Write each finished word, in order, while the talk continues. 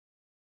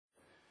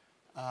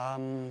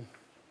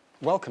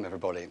Welcome,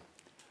 everybody.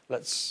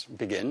 Let's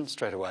begin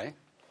straight away.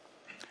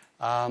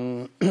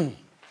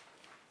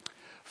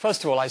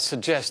 First of all, I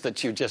suggest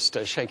that you just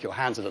shake your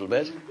hands a little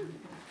bit.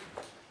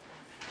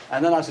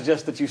 And then I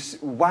suggest that you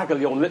waggle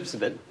your lips a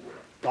bit,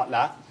 like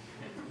that.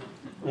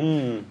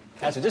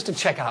 That's it, just to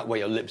check out where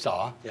your lips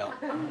are. Yeah.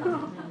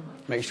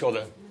 Make sure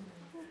they're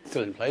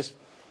still in place.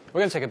 We're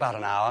going to take about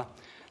an hour,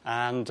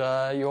 and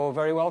you're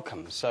very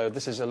welcome. So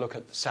this is a look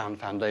at sound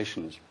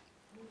foundations.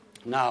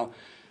 Now,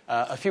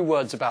 a few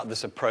words about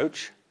this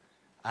approach,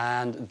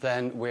 and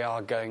then we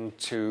are going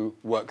to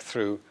work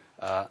through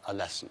a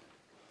lesson.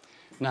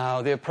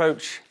 Now, the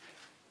approach,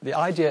 the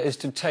idea is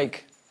to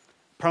take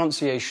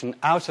pronunciation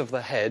out of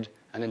the head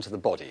and into the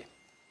body.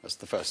 That's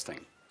the first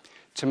thing.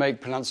 To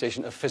make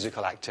pronunciation a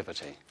physical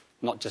activity,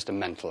 not just a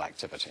mental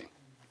activity.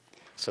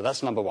 So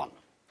that's number one.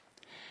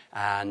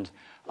 And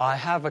I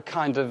have a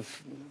kind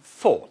of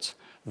thought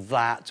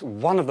that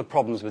one of the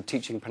problems with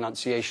teaching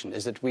pronunciation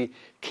is that we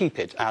keep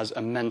it as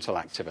a mental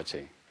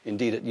activity.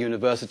 Indeed, at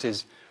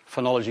universities,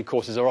 phonology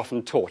courses are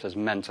often taught as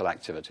mental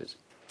activities.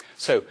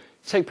 So,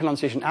 take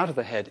pronunciation out of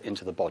the head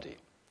into the body.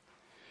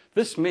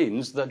 This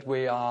means that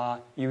we are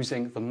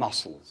using the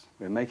muscles.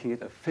 We're making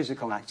it a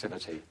physical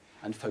activity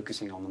and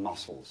focusing on the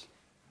muscles.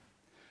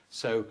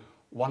 So,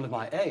 one of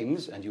my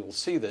aims, and you will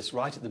see this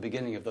right at the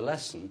beginning of the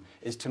lesson,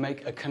 is to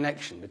make a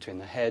connection between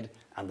the head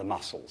and the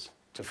muscles,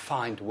 to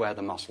find where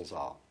the muscles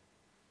are.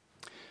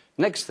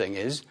 Next thing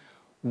is,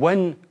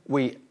 when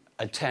we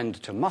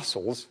attend to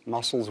muscles,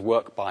 muscles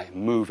work by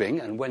moving,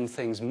 and when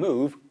things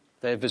move,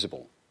 they're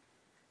visible.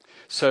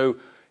 So,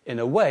 in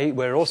a way,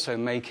 we're also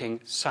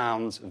making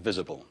sounds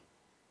visible.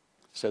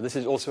 So this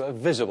is also a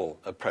visible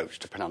approach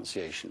to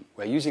pronunciation.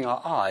 We're using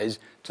our eyes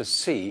to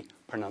see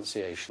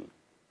pronunciation.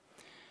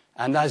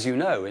 And as you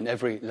know, in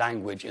every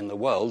language in the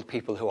world,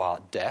 people who are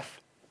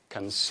deaf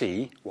can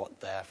see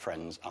what their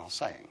friends are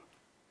saying.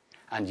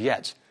 And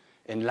yet,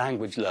 in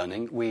language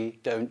learning, we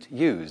don't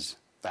use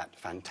that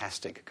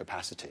fantastic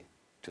capacity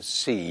to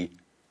see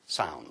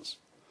sounds.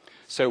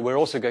 So we're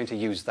also going to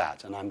use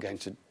that, and I'm going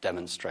to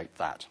demonstrate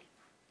that.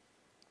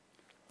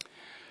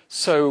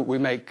 So we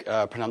make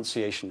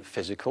pronunciation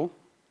physical.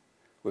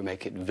 We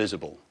make it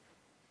visible.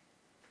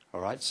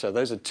 All right, so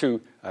those are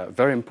two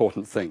very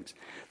important things.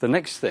 The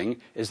next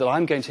thing is that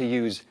I'm going to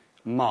use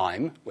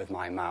mime with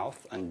my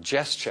mouth and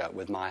gesture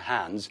with my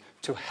hands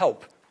to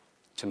help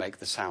to make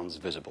the sounds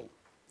visible,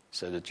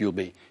 so that you'll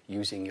be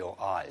using your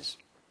eyes.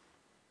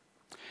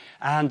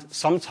 And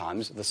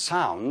sometimes the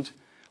sound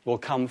will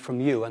come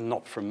from you and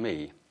not from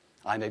me.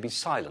 I may be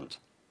silent.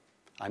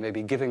 I may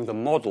be giving the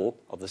model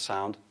of the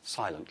sound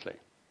silently.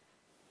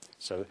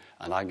 So,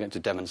 and I'm going to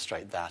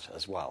demonstrate that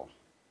as well.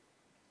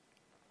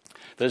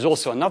 There's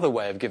also another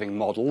way of giving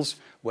models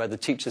where the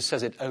teacher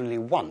says it only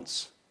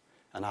once,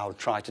 and I'll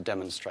try to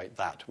demonstrate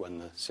that when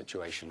the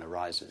situation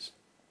arises.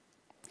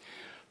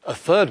 A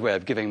third way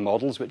of giving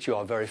models, which you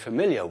are very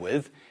familiar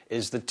with,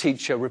 is the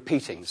teacher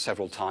repeating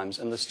several times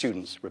and the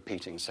students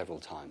repeating several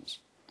times.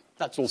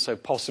 That's also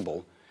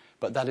possible,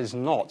 but that is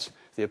not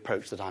the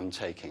approach that I'm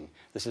taking.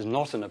 This is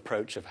not an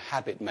approach of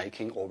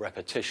habit-making or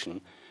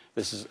repetition.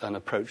 This is an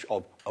approach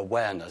of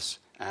awareness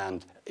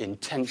and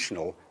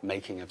intentional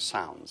making of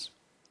sounds.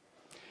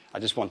 I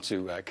just want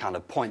to kind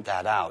of point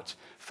that out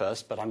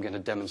first, but I'm going to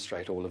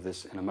demonstrate all of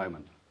this in a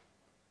moment.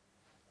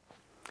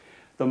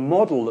 The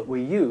model that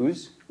we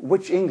use,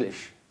 which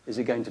English is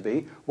it going to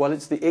be? Well,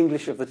 it's the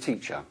English of the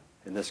teacher,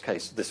 in this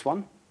case, this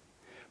one.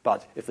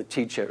 But if the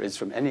teacher is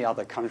from any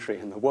other country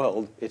in the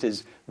world, it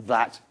is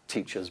that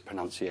teacher's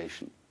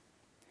pronunciation.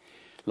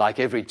 Like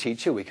every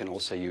teacher, we can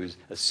also use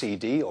a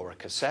CD or a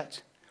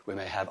cassette. We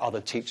may have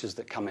other teachers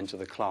that come into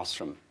the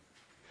classroom.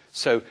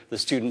 So the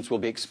students will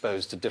be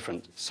exposed to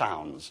different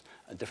sounds,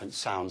 different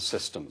sound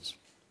systems.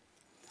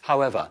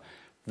 However,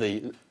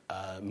 the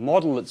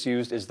model that's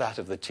used is that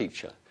of the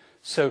teacher.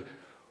 So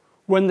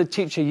when the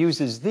teacher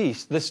uses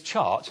this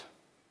chart,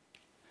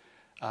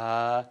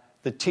 the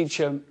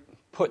teacher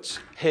puts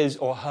his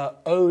or her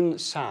own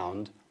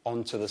sound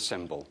onto the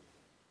symbol.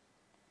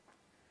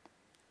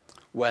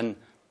 When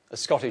a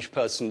Scottish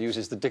person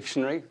uses the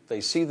dictionary,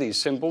 they see these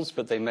symbols,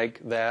 but they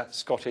make their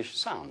Scottish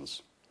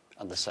sounds,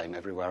 and the same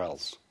everywhere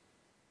else.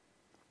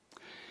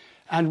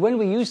 And when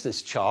we use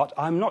this chart,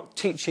 I'm not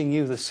teaching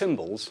you the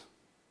symbols,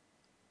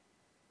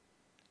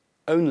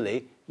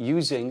 only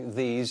using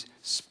these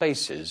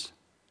spaces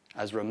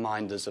as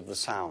reminders of the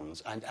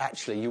sounds. And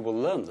actually, you will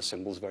learn the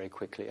symbols very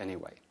quickly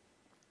anyway.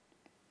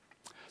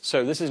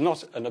 So this is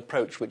not an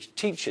approach which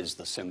teaches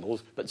the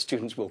symbols, but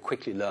students will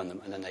quickly learn them,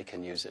 and then they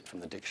can use it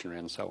from the dictionary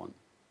and so on.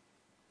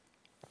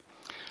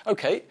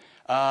 Okay,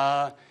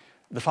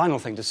 the final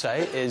thing to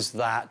say is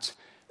that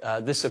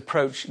this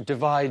approach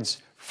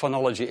divides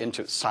phonology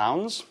into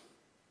sounds,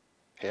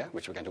 here,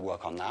 which we're going to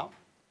work on now,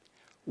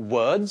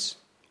 words,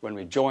 when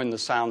we join the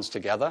sounds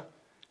together,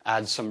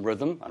 add some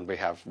rhythm, and we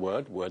have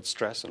word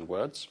stress, and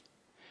words,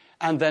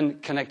 and then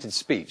connected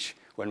speech.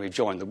 When we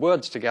join the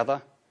words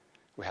together,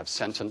 we have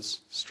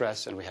sentence,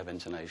 stress, and we have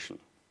intonation.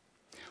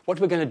 what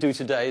we're going to do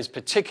today is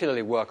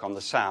particularly work on the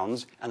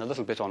sounds and a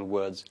little bit on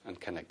words and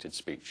connected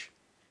speech.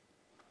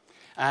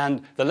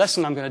 And the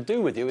lesson I'm going to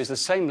do with you is the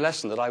same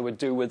lesson that I would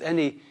do with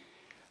any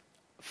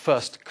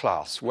first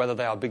class, whether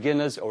they are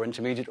beginners or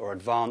intermediate or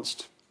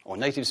advanced or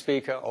native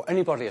speaker or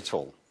anybody at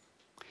all.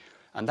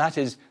 And that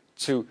is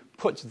to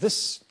put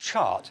this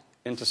chart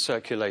into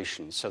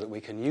circulation so that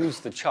we can use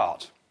the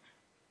chart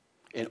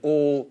in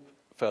all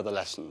further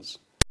lessons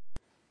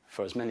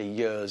for as many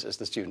years as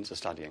the students are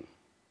studying.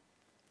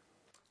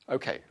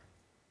 Okay.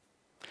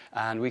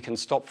 And we can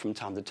stop from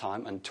time to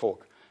time and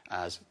talk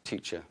as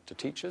teacher to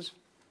teachers.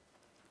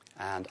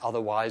 And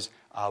otherwise,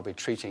 I'll be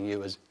treating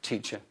you as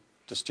teacher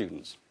to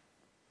students.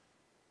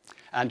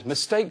 And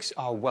mistakes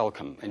are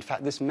welcome. In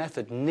fact, this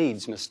method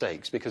needs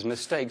mistakes because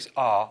mistakes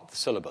are the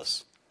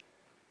syllabus.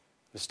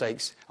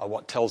 Mistakes are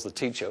what tells the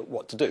teacher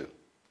what to do.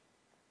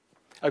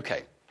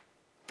 Okay,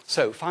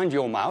 so find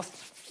your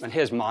mouth, and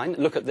here's mine.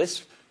 Look at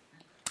this.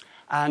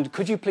 And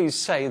could you please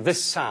say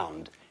this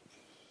sound?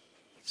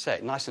 Say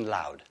it nice and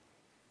loud.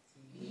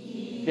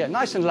 Yeah,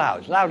 nice and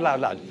loud. Loud, loud,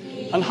 loud.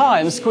 And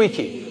high and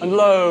squeaky, and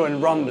low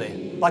and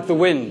rumbly, like the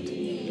wind.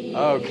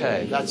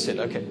 Okay, that's it.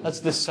 Okay, that's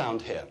this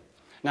sound here.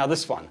 Now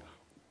this one.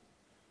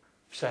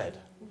 Say it.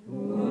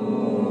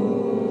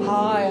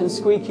 High and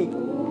squeaky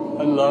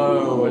and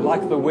low,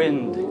 like the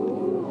wind.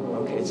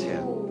 Okay, it's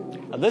here.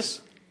 And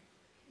this?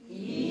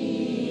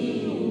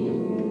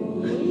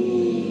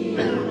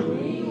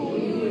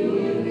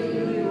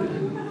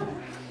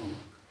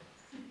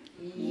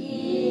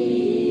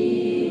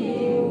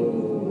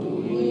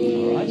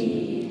 All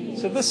right.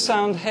 So this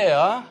sound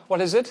here,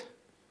 what is it?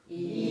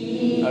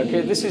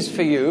 Okay, this is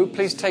for you.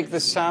 Please take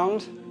this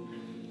sound.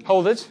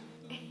 Hold it.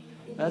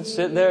 That's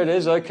it, there it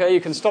is. Okay, you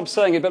can stop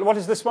saying it, but what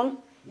is this one?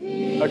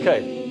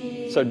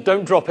 Okay, so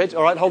don't drop it.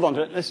 All right, hold on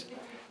to it.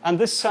 And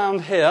this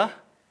sound here,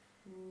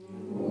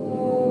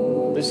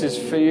 this is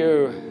for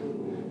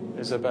you,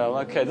 Isabel.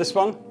 Okay, this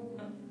one?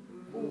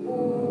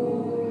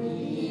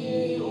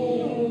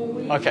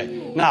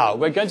 Okay, now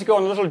we're going to go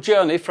on a little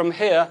journey from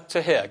here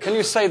to here. Can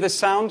you say this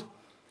sound?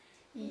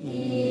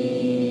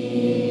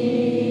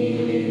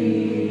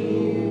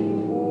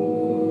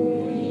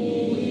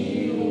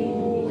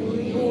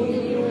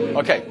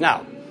 Okay,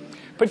 now,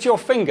 put your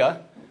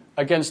finger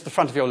against the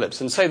front of your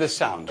lips and say this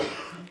sound.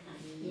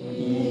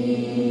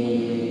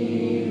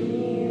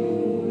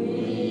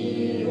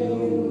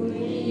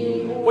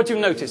 What do you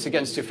notice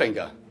against your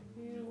finger?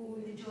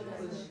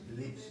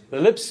 The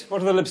lips.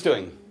 What are the lips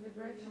doing?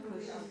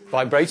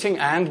 Vibrating,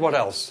 and what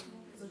else?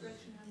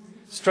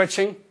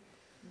 Stretching.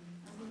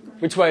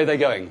 Which way are they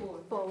going?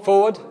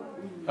 Forward.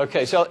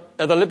 Okay, so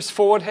are the lips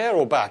forward here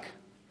or back?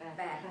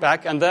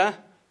 Back, and there?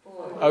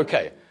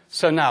 Okay.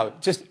 So now,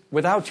 just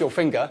without your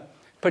finger,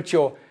 put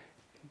your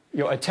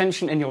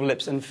attention in your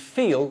lips and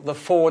feel the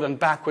forward and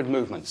backward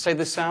movement. Say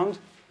this sound.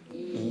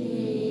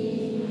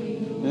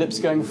 Lips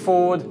going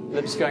forward,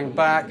 lips going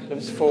back,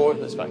 lips forward,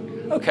 lips back.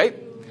 Okay.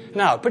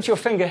 Now, put your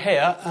finger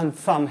here and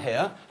thumb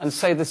here and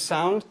say this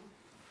sound.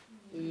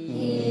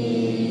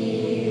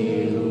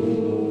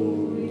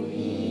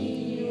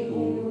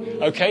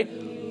 Okay.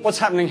 What's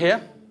happening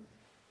here?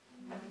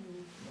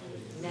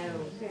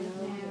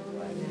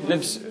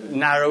 Lips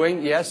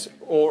narrowing, yes,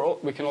 or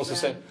we can also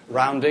say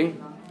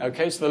rounding.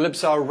 Okay, so the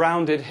lips are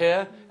rounded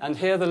here, and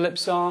here the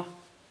lips are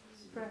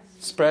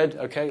spread,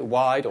 okay,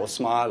 wide or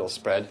smile or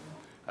spread.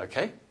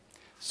 Okay,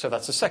 so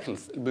that's the second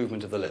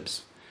movement of the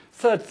lips.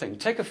 Third thing,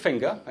 take a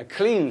finger, a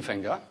clean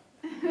finger,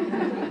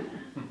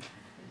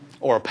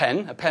 or a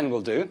pen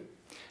will do.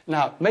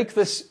 Now, make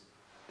this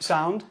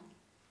sound,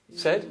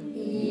 said.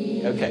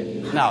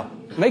 Okay, now,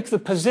 make the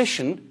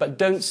position, but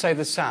don't say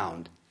the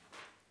sound.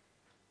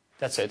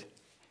 That's it.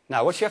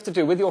 Now, what you have to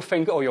do with your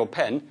finger or your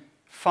pen,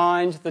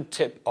 find the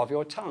tip of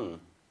your tongue.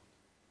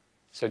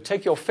 So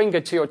take your finger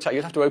to your tongue.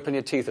 You'll have to open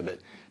your teeth a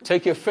bit.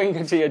 Take your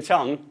finger to your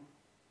tongue.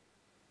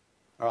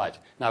 All right.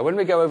 Now, when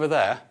we go over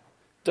there,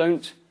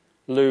 don't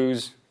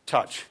lose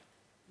touch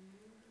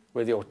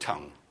with your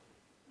tongue.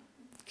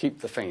 Keep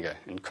the finger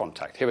in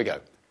contact. Here we go.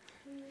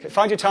 Okay,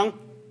 find your tongue.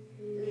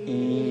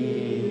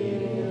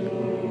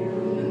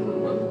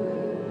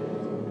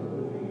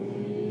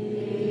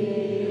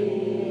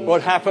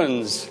 What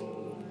happens?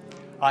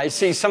 I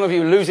see some of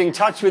you losing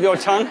touch with your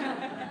tongue.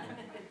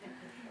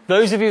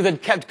 Those of you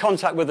that kept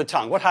contact with the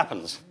tongue, what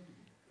happens?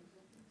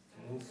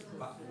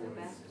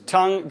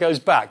 Tongue goes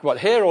back. What,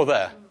 here or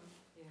there?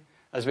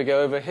 As we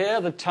go over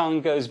here, the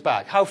tongue goes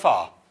back. How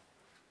far?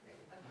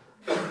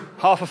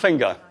 Half a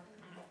finger.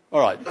 All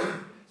right,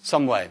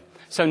 some way.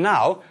 So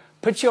now,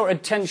 put your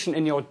attention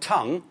in your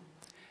tongue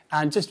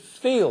and just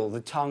feel the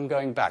tongue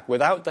going back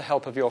without the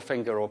help of your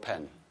finger or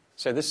pen.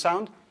 So this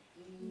sound?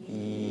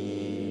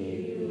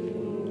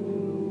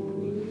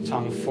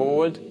 Tongue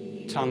forward,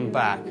 tongue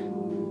back,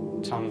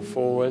 tongue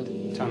forward,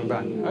 tongue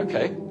back.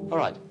 Okay, all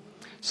right.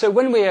 So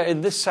when we are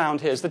in this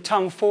sound here, is the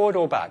tongue forward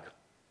or back?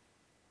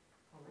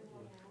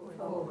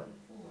 Forward.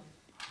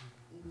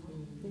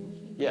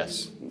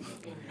 Yes.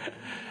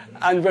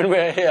 And when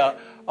we're here,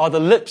 are the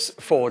lips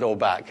forward or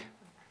back?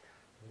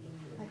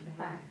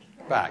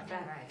 Back.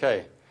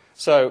 Okay.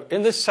 So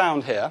in this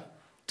sound here,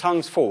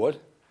 tongue's forward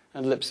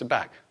and lips are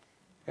back.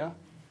 Yeah?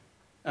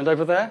 And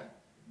over there?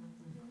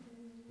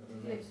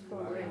 Lips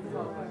forward,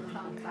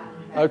 tongue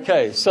back.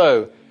 Okay,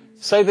 so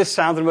say this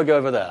sound and we'll go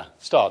over there.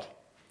 Start.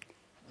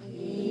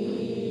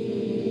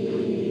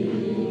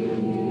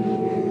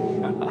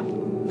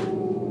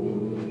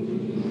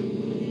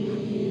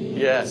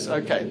 Yes,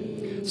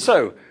 okay.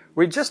 So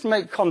we just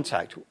make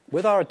contact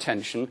with our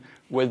attention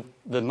with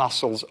the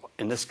muscles,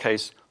 in this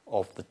case,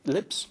 of the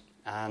lips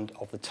and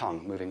of the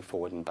tongue, moving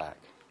forward and back.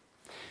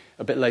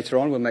 A bit later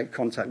on, we'll make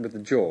contact with the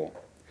jaw.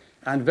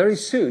 And very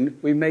soon,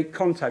 we make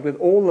contact with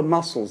all the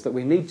muscles that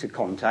we need to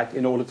contact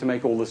in order to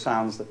make all the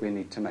sounds that we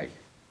need to make.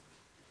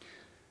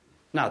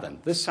 Now then,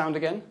 this sound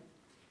again.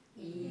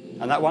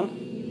 And that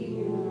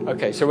one.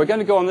 Okay, so we're going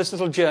to go on this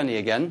little journey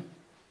again.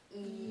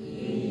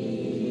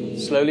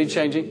 Slowly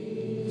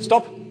changing.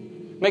 Stop.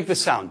 Make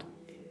this sound.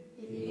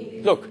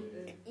 Look.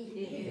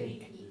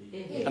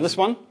 And this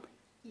one.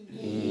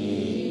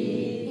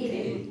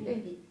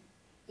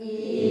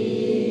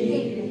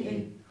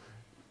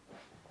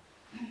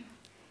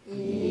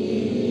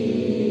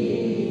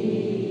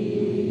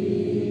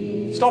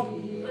 Stop.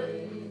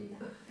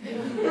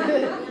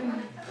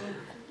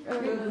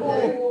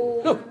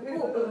 Look.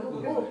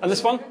 And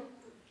this one.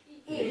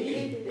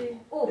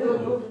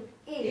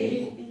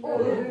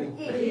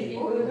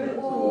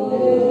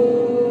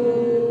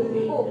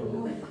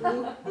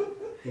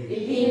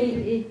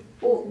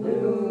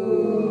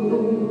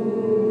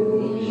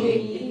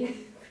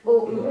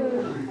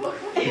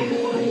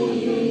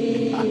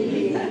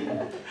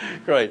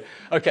 Great.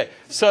 Okay,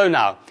 so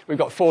now we've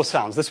got 4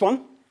 sounds. This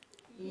one.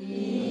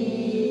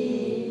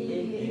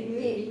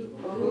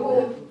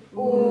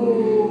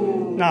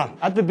 Now,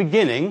 at the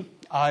beginning,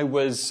 I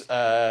was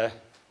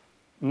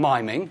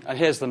miming, and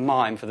here's the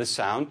mime for this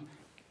sound.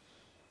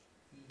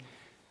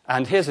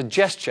 And here's a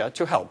gesture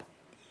to help.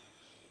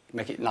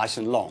 Make it nice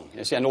and long,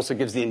 you see, and also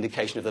gives the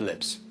indication of the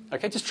lips.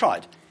 Okay, just try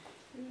it.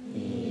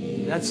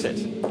 That's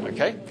it,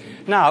 okay?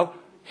 Now,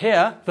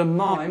 here, the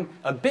mime,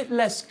 a bit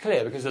less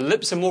clear, because the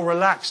lips are more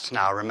relaxed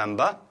now,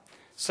 remember?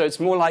 So it's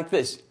more like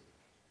this.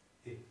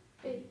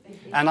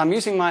 And I'm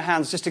using my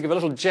hands just to give a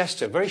little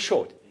gesture, very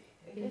short.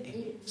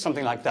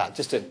 Something like that,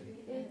 just to...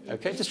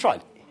 Okay, just try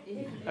it.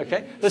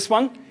 Okay, this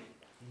one.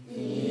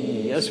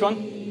 This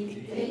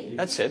one.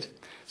 That's it.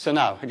 So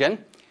now,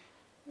 again.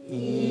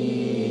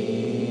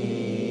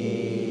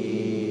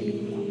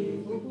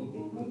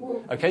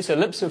 Okay, so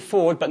lips are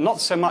forward, but not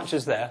so much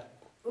as there.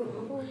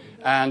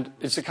 And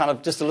it's a kind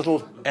of just a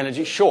little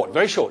energy. Short,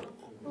 very short.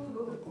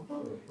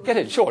 Get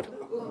it, short.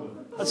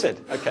 That's it,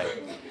 okay.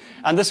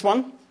 And this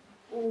one.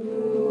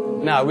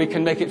 Now we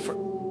can make it...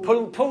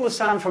 Pull the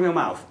sound from your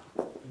mouth.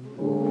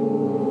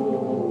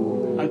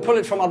 And pull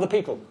it from other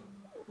people.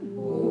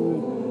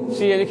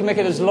 See, and you can make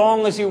it as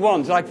long as you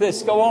want, like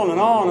this. Go on and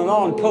on and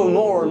on. Pull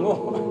more and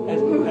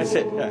more. That's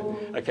it. Yeah.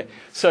 Okay.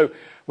 So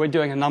we're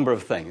doing a number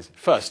of things.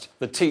 First,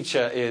 the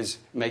teacher is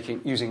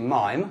using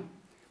mime,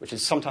 which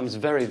is sometimes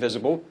very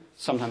visible,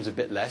 sometimes a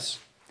bit less.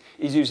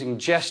 He's using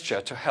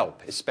gesture to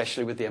help,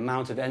 especially with the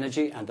amount of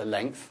energy and the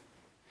length.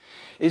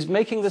 He's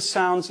making the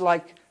sounds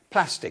like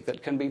plastic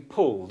that can be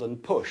pulled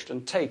and pushed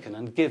and taken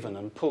and given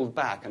and pulled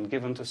back and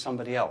given to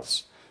somebody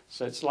else.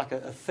 So it's like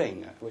a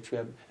thing which we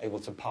are able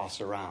to pass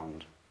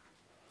around.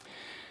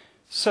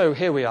 So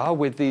here we are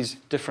with these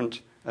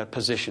different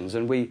positions,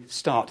 and we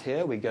start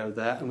here, we go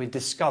there, and we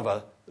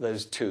discover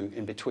those 2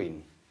 in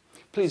between.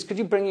 Please, could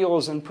you bring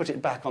yours and put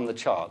it back on the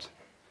chart?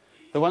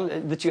 The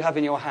one that you have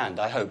in your hand,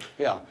 I hope.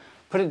 Yeah.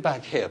 Put it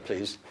back here,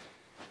 please.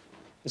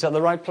 Is that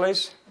the right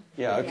place?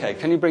 Yeah, okay.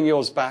 Can you bring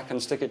yours back and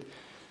stick it?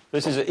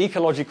 This is an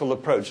ecological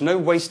approach. No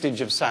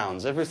wastage of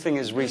sounds. Everything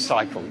is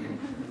recycled.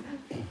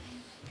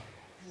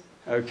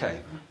 Okay.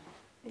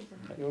 Is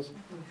that yours?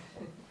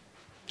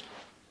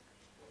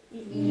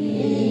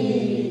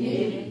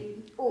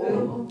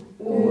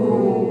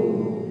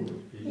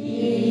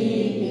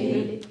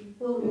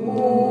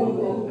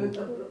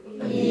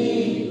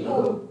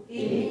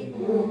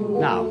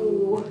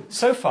 Now,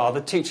 so far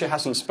the teacher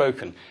hasn't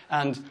spoken,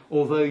 and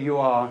although you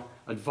are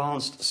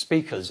advanced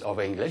speakers of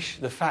English,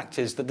 the fact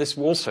is that this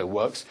also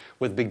works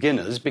with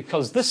beginners,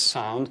 because this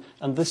sound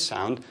and this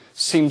sound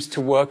seems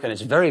to work, and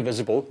it's very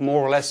visible,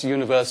 more or less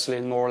universally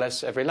in more or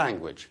less every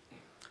language.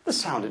 The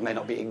sound, it may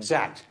not be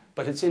exact,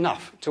 but it's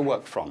enough to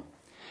work from.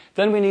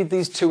 Then we need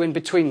these 2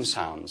 in-between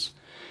sounds.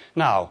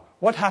 Now,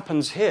 what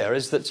happens here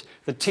is that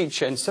the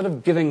teacher, instead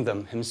of giving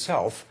them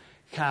himself,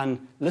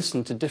 can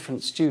listen to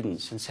different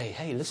students and say,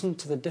 hey, listen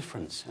to the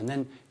difference, and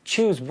then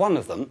choose one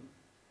of them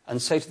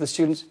and say to the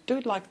students, do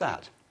it like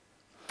that.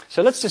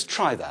 So let's just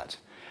try that.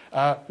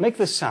 Make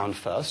this sound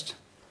first.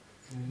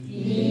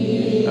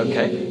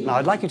 Okay, now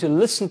I'd like you to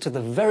listen to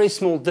the very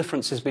small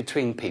differences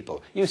between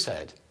people. You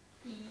say it.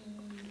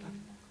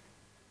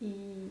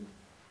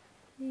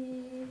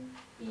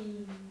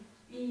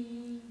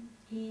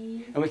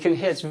 And we can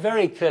hear it's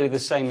very clearly the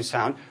same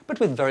sound, but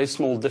with very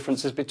small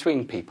differences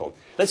between people.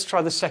 Let's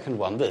try the second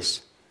one,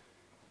 this.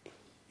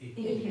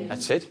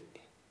 That's it.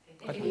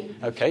 Okay.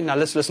 Okay, now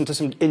let's listen to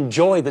some,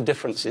 enjoy the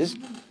differences.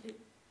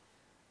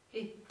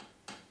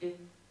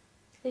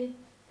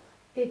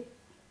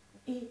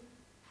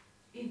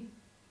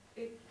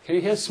 Can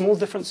you hear small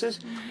differences?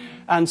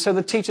 And so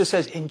the teacher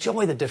says,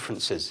 enjoy the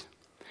differences.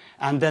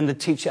 And then the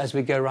teacher, as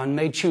we go around,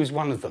 may choose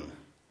one of them.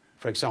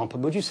 For example,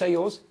 would you say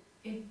yours?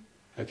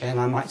 Okay, and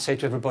I might say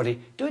to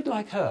everybody, do it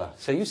like her.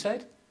 So you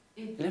said?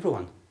 And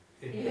everyone.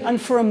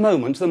 And for a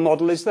moment, the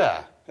model is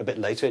there. A bit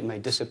later, it may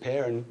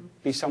disappear and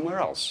be somewhere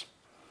else.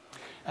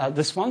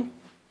 This one?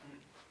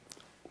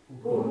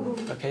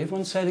 Okay,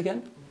 everyone say it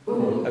again?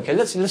 Okay,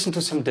 let's listen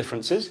to some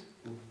differences.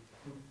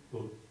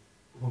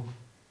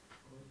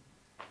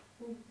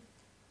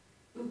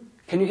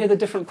 Can you hear the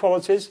different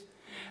qualities?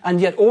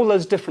 And yet all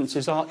those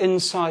differences are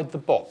inside the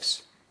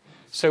box.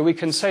 So we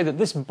can say that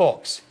this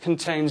box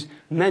contains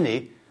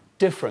many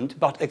different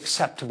but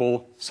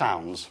acceptable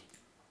sounds.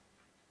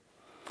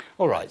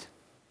 All right.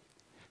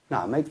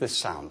 Now, make this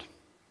sound.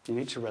 You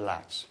need to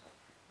relax.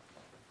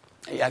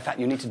 In fact,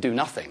 you need to do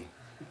nothing.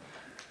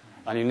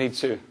 And you need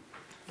to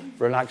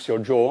relax your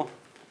jaw.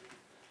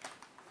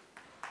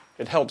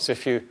 It helps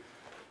if you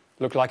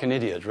look like an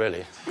idiot,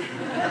 really.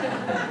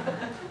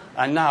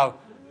 And now,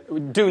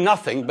 do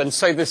nothing, but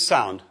say this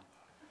sound.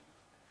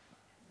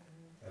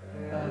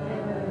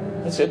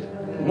 That's it.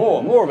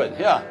 More of it,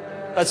 yeah.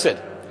 That's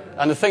it.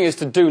 And the thing is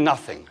to do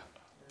nothing.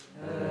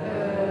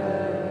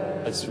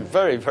 It's a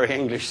very, very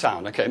English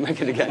sound. Okay,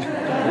 make it again.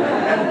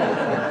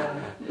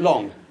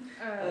 Long.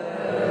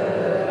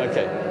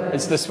 Okay,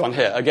 it's this one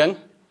here. Again.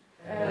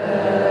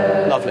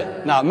 Lovely.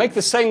 Now, make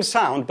the same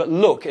sound, but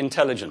look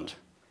intelligent.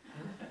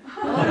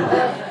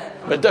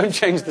 But don't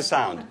change the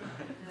sound.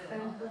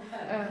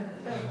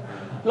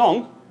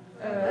 Long?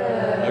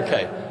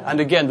 Okay. And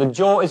again, the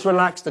jaw is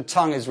relaxed, the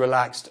tongue is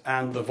relaxed,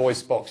 and the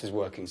voice box is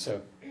working.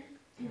 So,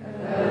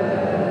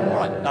 all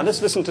right. Now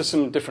let's listen to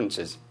some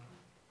differences.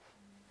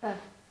 A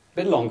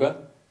bit longer.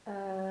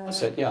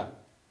 That's it. Yeah.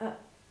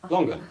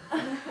 Longer.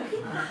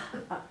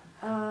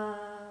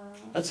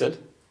 That's it.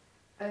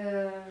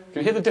 Can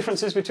you hear the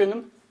differences between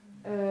them?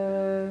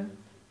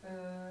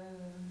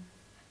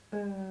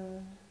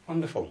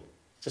 Wonderful.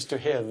 Just to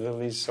hear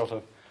these sort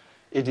of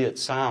idiot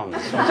sounds.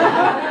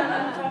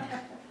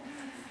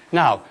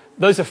 Now,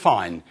 those are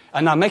fine.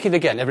 And now make it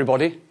again,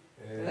 everybody.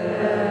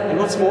 And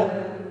once more.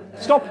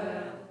 Stop.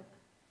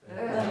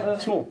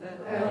 Small.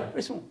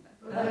 Very small.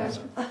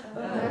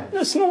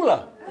 No,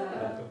 smaller.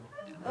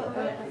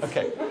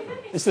 Okay.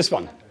 It's this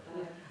one.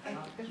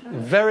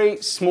 Very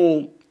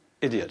small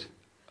idiot.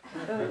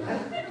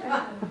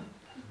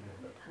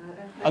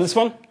 And this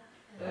one?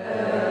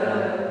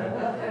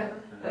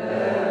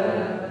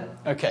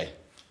 Okay.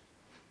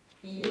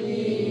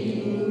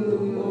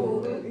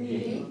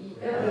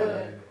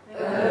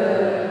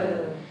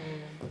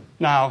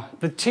 Now,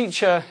 the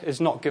teacher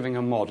is not giving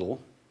a model,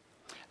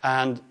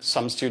 and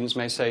some students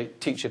may say,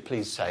 teacher,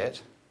 please say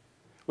it,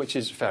 which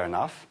is fair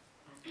enough.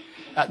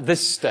 At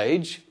this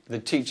stage, the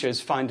teacher is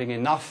finding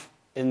enough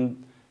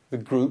in the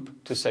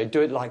group to say,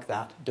 do it like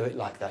that, do it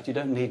like that. You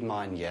don't need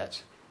mine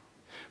yet.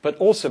 But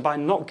also, by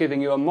not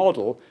giving you a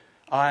model,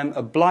 I'm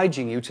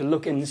obliging you to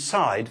look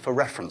inside for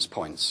reference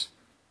points.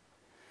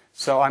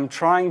 So I'm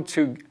trying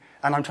to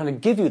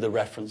give you the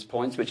reference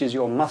points, which is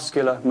your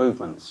muscular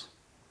movements,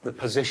 the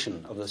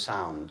position of the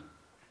sound,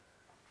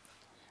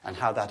 and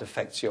how that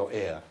affects your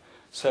ear.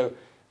 So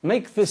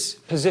make this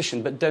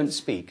position, but don't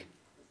speak.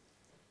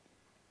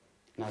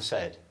 Now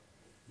say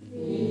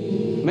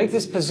it. Make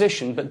this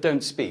position, but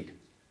don't speak.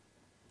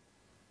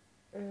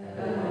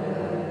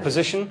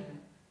 Position.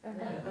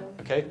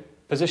 Okay.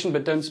 Position,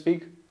 but don't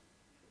speak.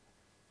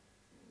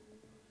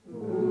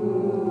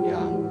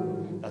 Yeah,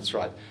 that's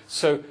right.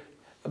 So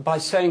by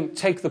saying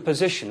take the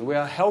position, we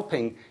are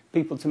helping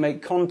people to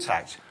make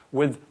contact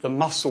with the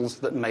muscles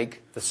that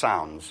make the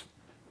sounds.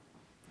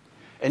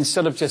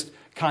 Instead of just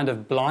kind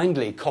of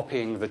blindly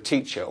copying the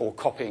teacher or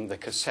copying the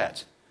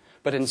cassette,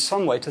 but in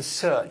some way to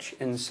search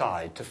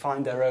inside, to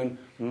find their own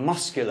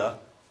muscular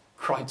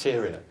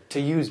criteria, to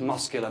use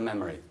muscular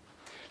memory.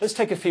 Let's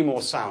take a few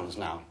more sounds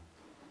now.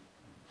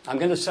 I'm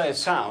going to say a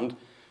sound.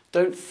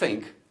 Don't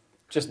think,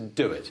 just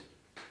do it.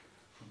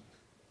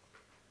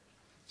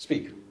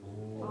 Speak.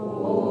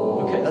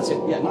 Okay, that's it.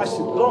 Yeah, nice.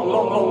 Long,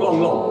 long, long, long,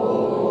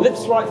 long.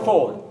 Lips right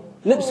forward.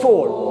 Lips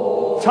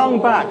forward.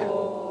 Tongue back.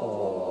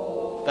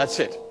 That's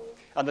it.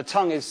 And the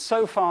tongue is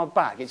so far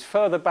back, it's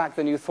further back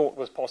than you thought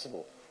was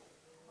possible.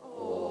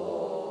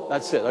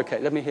 That's it. Okay,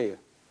 let me hear you.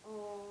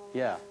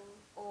 Yeah.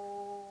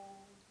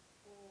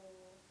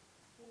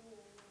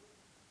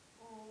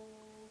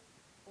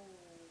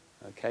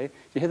 Okay. Do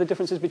you hear the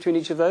differences between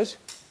each of those?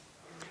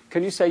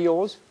 Can you say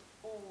yours?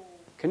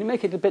 Can you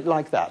make it a bit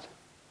like that?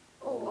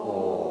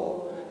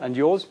 And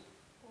yours?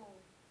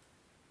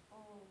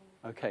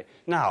 Okay.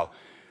 Now,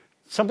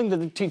 something that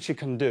the teacher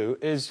can do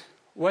is,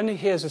 when he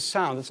hears a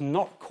sound that's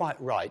not quite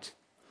right,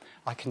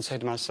 I can say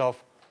to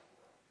myself,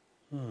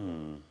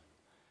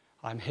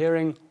 I'm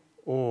hearing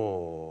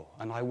or,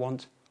 and I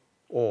want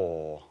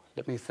or.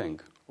 Let me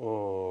think.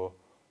 Or.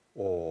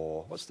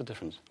 What's the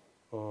difference?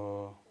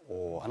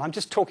 or. And I'm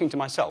just talking to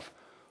myself.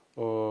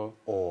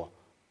 Or.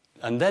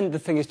 And then the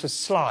thing is to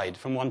slide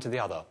from one to the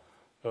other.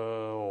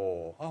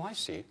 Or. Oh, I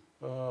see.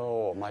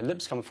 Or. My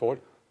lips come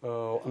forward.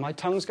 And my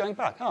tongue's going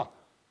back.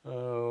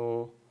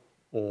 Or.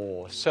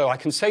 So I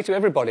can say to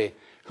everybody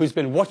who's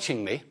been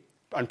watching me,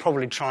 and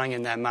probably trying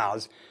in their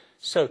mouths,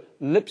 so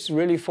lips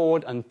really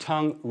forward and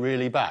tongue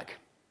really back.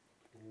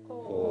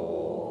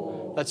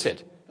 Oh. That's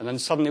it. And then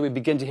suddenly we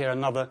begin to hear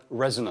another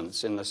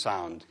resonance in the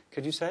sound.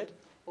 Could you say it?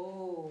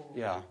 Oh.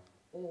 Yeah.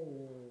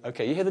 Oh.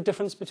 Okay, you hear the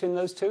difference between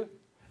those two?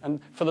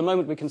 And for the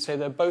moment we can say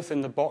they're both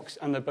in the box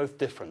and they're both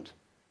different.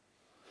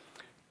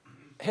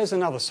 Here's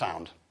another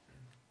sound.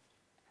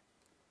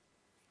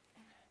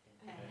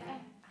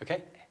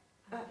 Okay?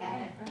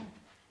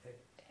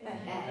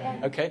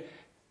 Okay.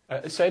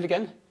 Say it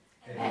again.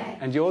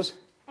 And yours?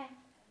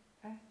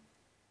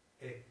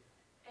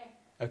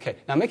 Okay.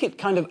 Now make it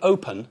kind of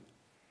open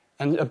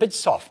and a bit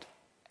soft.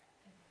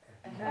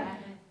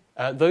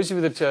 Those of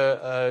you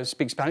that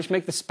speak Spanish,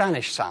 make the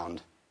Spanish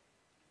sound.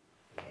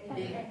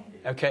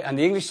 Okay. And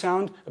the English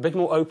sound, a bit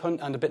more open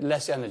and a bit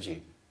less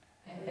energy.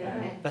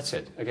 That's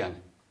it. Again.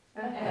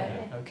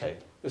 Okay.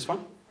 This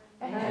one?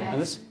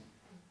 And this?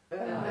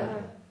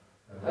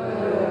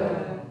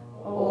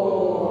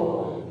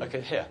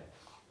 Okay, here.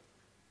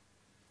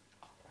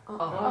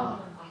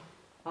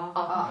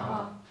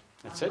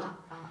 That's it.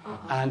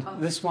 And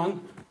this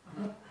one.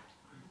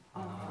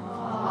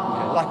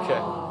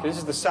 Okay, this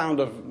is the sound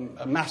of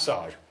a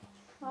massage.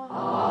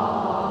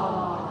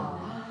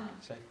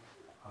 Say.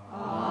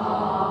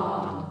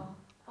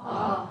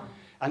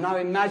 And now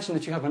imagine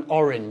that you have an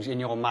orange in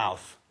your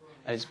mouth,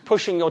 and it's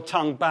pushing your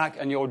tongue back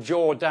and your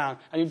jaw down,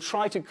 and you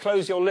try to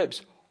close your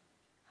lips.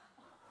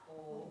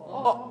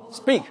 Oh,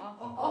 speak.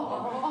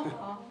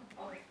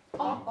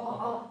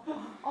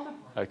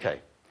 Okay,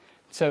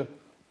 so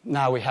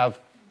now we have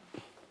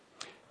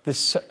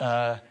this.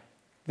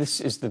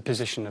 This is the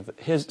position of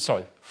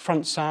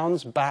front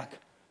sounds, back,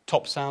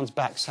 top sounds,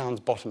 back sounds,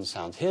 bottom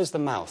sounds. Here's the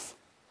mouth.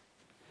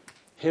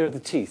 Here are the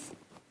teeth.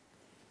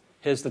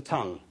 Here's the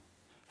tongue.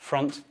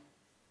 Front,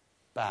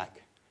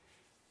 back.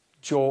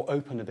 Jaw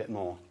open a bit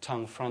more.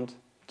 Tongue front,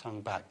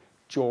 tongue back.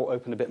 Jaw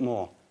open a bit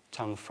more.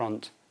 Tongue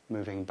front,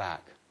 moving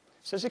back.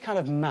 So it's a kind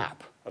of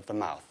map of the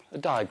mouth, a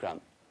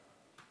diagram.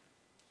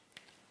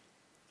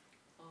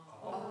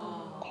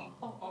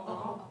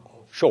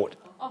 Short.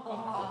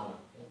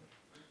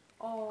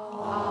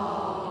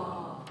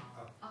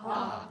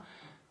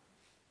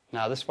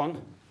 Now this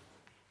one.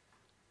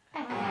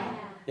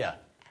 Yeah.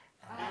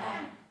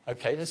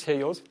 Okay, let's hear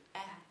yours.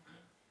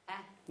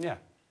 Yeah.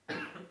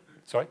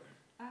 Sorry?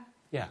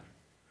 Yeah.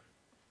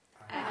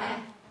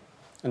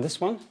 And this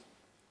one?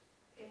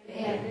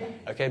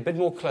 Okay, a bit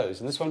more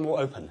closed, and this one more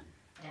open.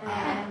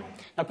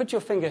 Now put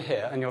your finger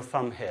here and your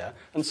thumb here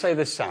and say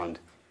this sound.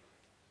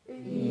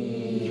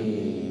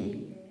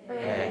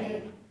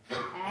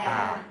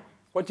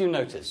 What do you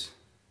notice?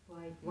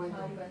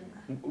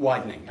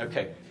 Widening.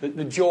 Okay.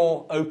 The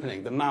jaw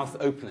opening, the mouth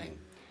opening.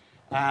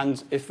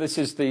 And if this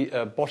is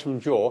the bottom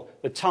jaw,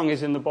 the tongue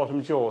is in the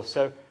bottom jaw.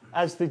 So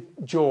as the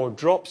jaw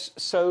drops,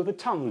 so the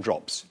tongue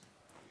drops.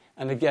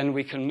 And again,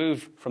 we can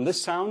move from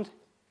this sound.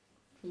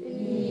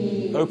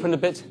 Open a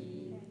bit.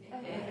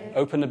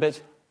 Open a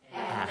bit.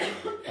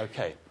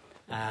 Okay.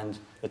 And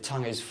the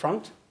tongue is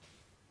front,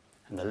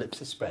 and the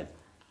lips are spread.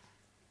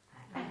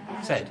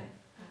 Say it.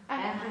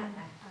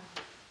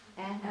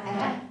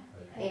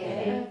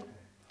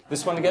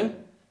 This one again?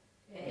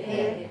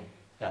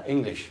 Yeah,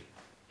 English.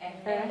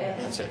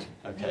 That's it.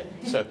 Okay.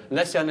 So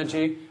less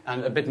energy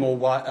and a bit more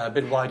a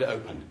bit wider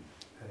open.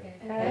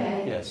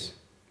 Yes.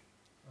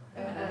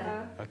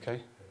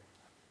 Okay.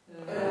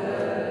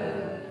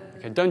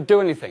 Okay. Don't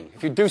do anything.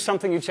 If you do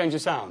something, you change the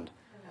sound.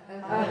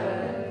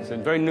 It's a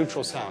very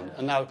neutral sound.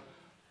 And now.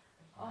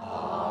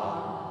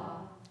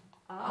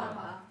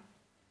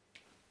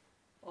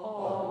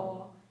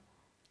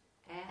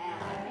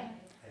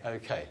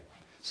 Okay.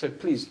 So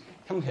please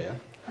come here,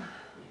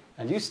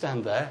 and you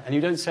stand there, and you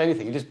don't say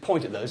anything. You just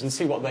point at those and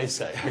see what they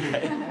say.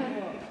 Okay.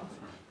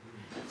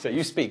 So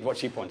you speak what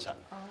she points at.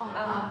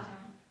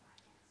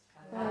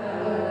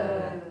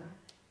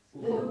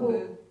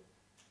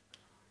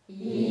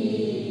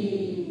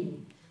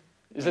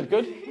 Is it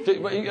good?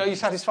 Are you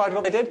satisfied with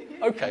what they did?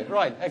 Okay,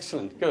 right,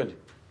 excellent, good.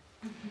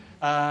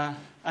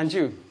 And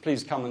you,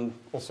 please come and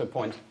also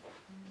point.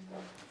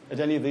 At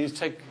any of these,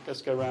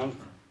 let's go round.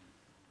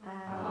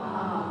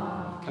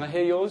 Can I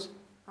hear yours?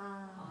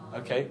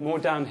 Okay, more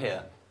down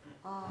here.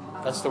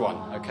 That's the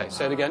one. Okay,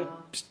 say it again.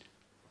 Psst.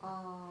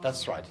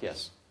 That's right,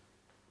 yes.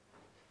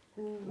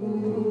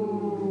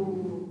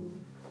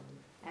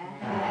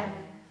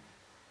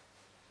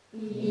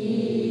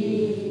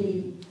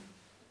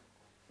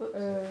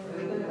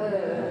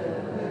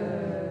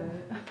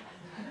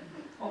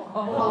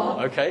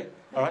 Okay,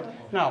 all right.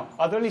 Now,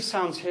 are there any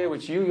sounds here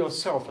which you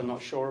yourself are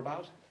not sure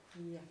about?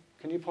 Yeah.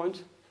 Can you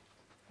point?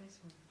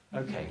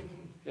 Okay,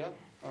 yeah,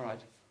 all right.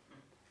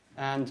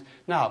 And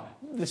now,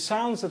 the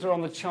sounds that are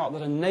on the chart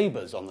that are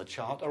neighbours on the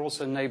chart are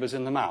also neighbours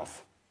in the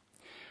mouth.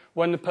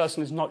 when the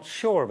person is not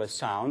sure of a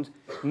sound,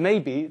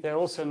 maybe they're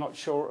also not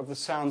sure of the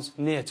sounds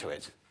near to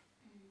it.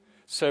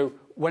 So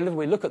whenever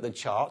we look at the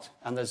chart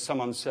and there's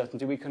some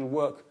uncertainty, we can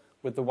work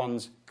with the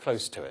ones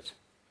close to it.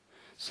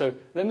 So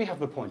let me have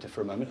the pointer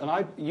for a moment,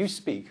 and you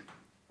speak.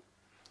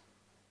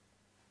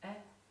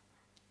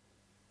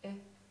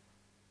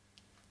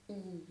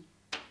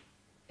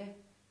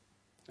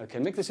 Okay,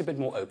 make this a bit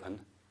more open.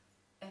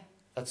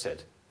 That's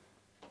it.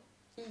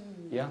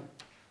 Yeah?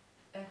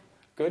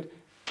 Good.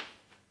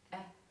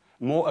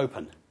 More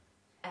open.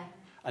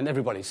 And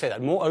everybody say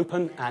that. More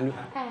open and...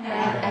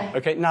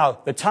 Okay, now,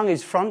 the tongue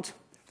is front,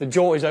 the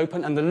jaw is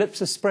open, and the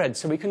lips are spread,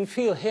 so we can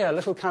feel here a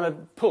little kind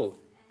of pull.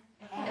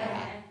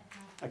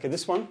 Okay,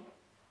 this one.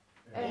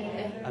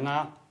 And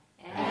now.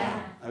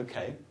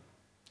 Okay.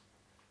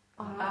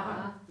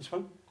 This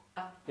one.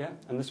 Yeah,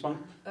 and this one.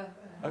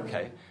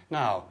 Okay.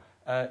 Now,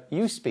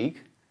 you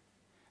speak,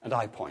 and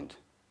I point.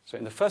 So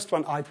in the first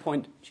one, I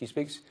point, she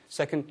speaks.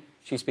 Second,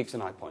 she speaks,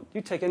 and I point.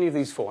 You take any of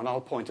these four, and I'll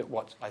point at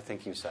what I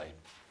think you say.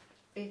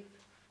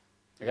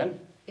 Again?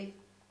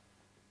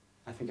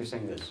 I think you're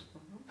saying this.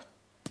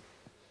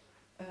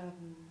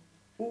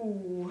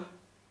 Ooh.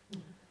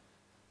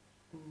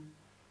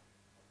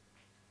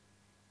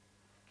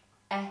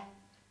 But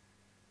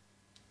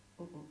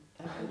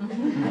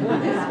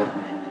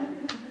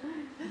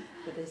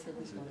they said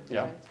this one.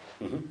 Yeah.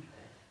 Mm-hmm.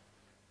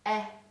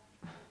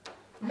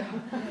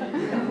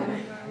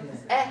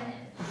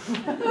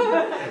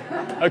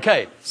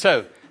 Okay,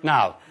 so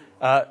now,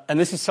 and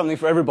this is something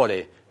for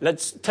everybody.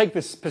 Let's take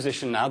this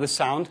position now, the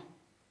sound.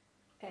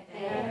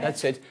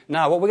 That's it.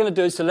 Now, what we're going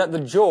to do is to let the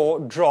jaw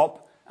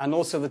drop and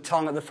also the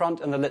tongue at the front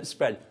and the lips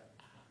spread.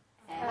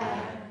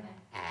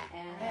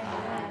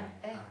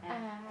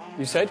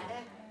 You said?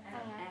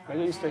 Where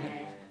are you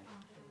sticking?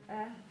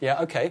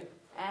 Yeah, okay.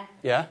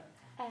 Yeah?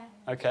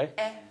 Okay.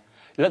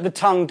 Let the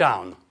tongue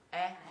down.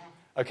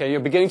 Okay, you're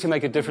beginning to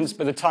make a difference,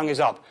 but the tongue is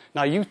up.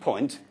 Now, you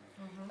point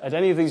at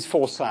any of these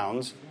four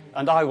sounds,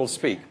 and I will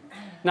speak.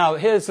 Now,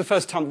 here's the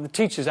first time that the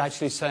teacher's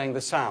actually saying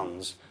the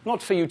sounds.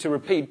 Not for you to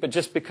repeat, but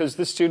just because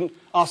the student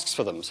asks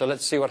for them. So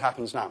let's see what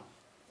happens now.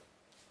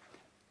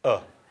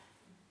 Ah.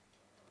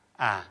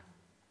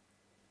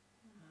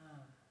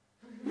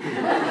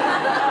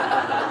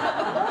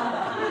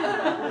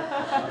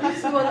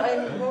 That's the one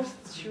I'm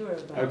most sure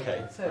about.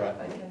 Okay, so right.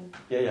 I can...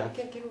 Yeah.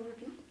 Can you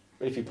repeat?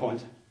 If you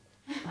point.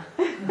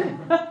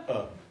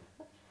 Ah.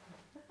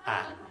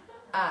 Ah.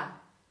 Ah.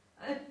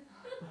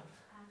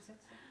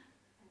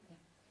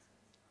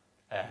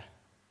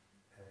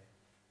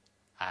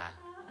 Ah.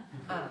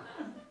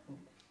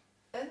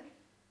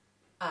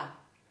 Ah.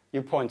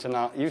 You point and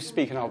you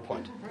speak and I'll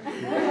point.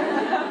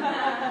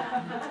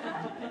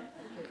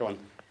 Go on.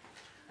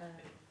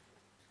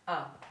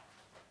 Ah.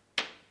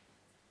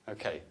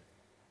 Okay.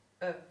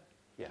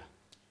 Yeah.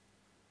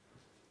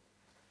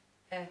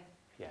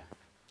 Yeah.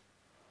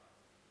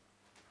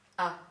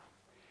 Ah.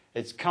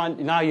 It's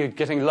now you're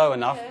getting low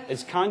enough. Yeah.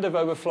 It's kind of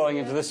overflowing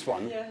into this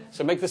one. Yeah.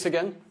 So make this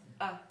again.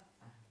 Ah.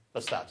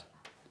 That's that.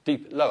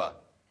 Deep, lower.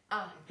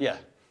 Ah. Yeah.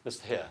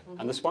 Just here.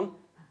 And this one.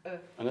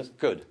 And that's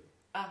good.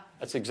 Ah.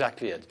 That's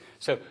exactly it.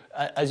 So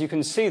as you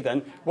can see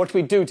then, what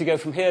we do to go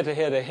from here to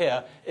here to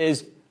here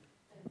is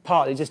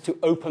partly just to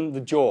open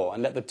the jaw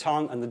and let the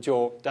tongue and the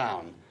jaw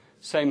down.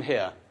 Same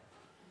here.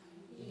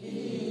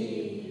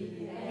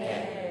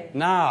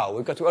 Now,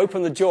 we've got to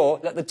open the jaw,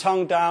 let the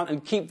tongue down,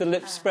 and keep the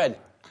lips spread.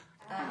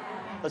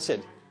 That's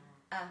it.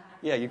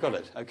 Yeah, you got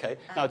it. Okay.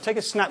 Now, take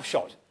a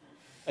snapshot,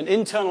 an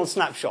internal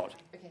snapshot.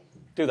 Okay.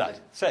 Do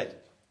that. Say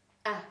it.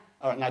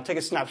 All right, now take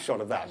a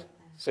snapshot of that,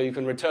 so you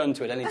can return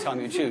to it any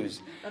time you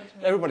choose.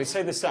 Everybody,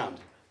 say the sound.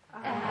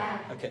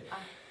 Okay.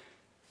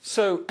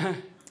 So,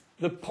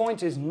 the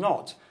point is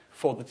not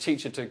for the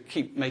teacher to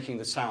keep making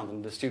the sound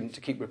and the student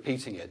to keep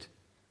repeating it,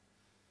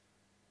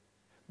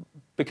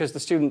 because the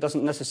student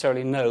doesn't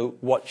necessarily know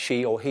what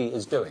she or he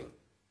is doing.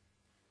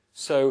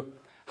 So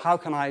how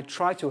can I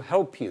try to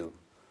help you,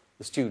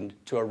 the student,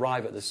 to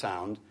arrive at the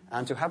sound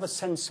and to have a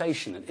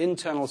sensation, an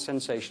internal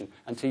sensation,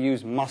 and to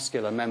use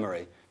muscular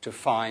memory to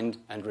find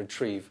and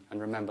retrieve and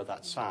remember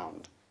that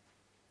sound?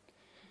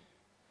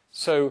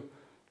 So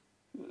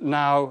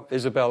now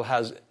Isabel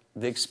has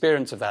the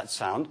experience of that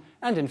sound,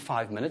 and in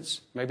 5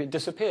 minutes, maybe it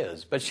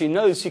disappears. But she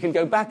knows she can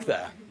go back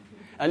there.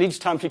 And each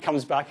time she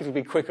comes back, it'll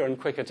be quicker and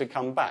quicker to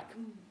come back.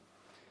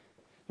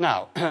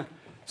 Now,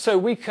 so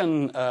we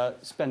can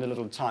spend a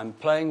little time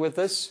playing with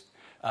this,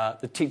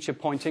 the teacher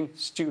pointing,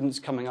 students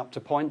coming up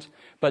to point.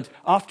 But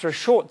after a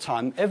short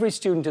time, every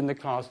student in the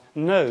class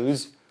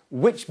knows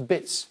which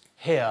bits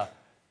here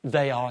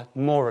they are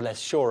more or less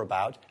sure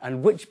about,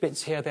 and which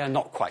bits here they are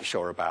not quite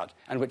sure about,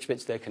 and which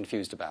bits they're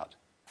confused about.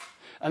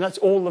 And that's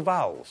all the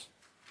vowels.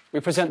 We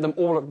present them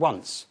all at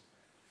once,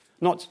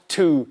 not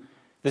 2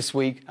 this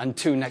week, and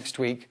 2 next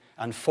week,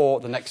 and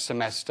 4 the next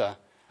semester,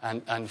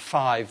 and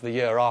 5 the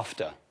year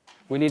after.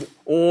 We need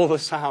all the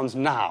sounds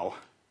now.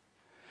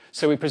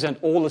 So we present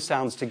all the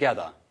sounds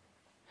together.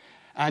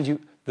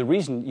 And the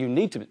reason you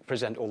need to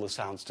present all the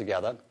sounds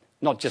together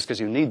not just because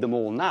you need them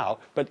all now,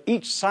 but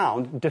each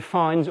sound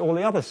defines all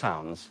the other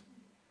sounds.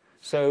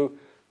 So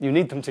you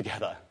need them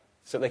together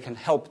so they can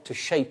help to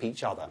shape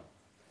each other.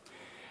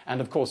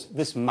 And of course,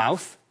 this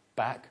mouth,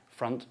 back,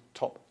 front,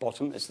 top,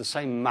 bottom, it's the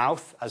same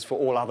mouth as for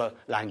all other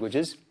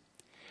languages,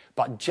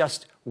 but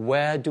just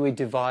where do we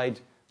divide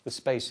the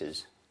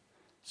spaces?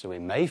 So we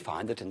may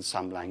find that in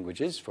some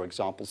languages, for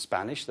example,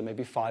 Spanish, there may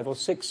be 5 or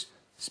 6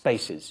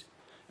 spaces.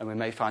 And we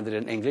may find that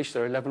in English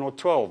there are 11 or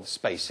 12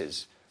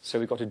 spaces. So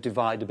we've got to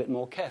divide a bit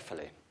more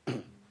carefully.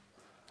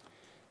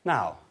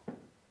 Now,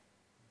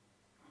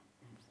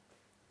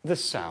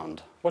 this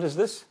sound. What is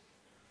this?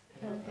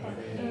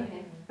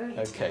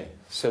 Okay,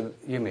 so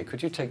Yumi,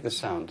 could you take the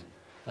sound?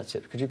 That's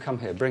it. Could you come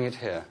here? Bring it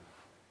here.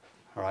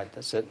 All right,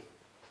 that's it.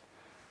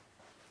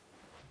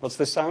 What's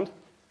this sound?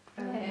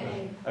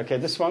 Okay,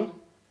 this one?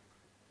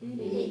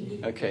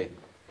 Okay,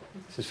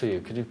 this is for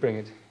you. Could you bring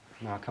it?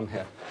 Now come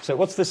here. So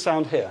what's this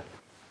sound here?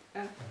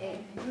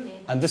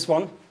 And this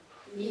one?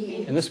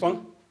 And this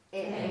one?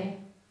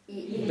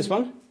 This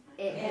one?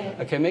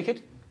 Okay, make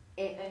it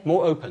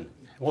more open,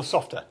 more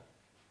softer.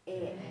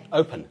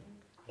 Open.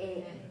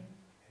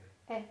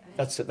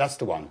 That's it. That's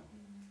the one.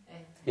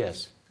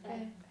 Yes.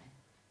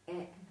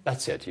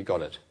 That's it. You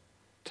got it.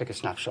 Take a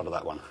snapshot of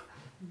that one.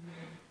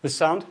 This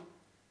sound?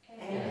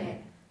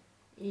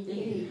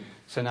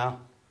 So now?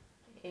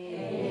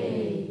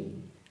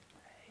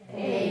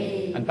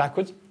 And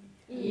backwards?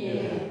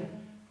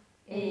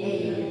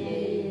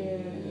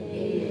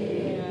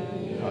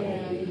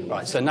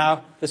 Right, so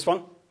now this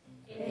one?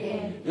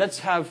 Let's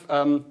have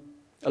a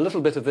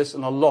little bit of this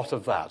and a lot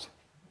of that.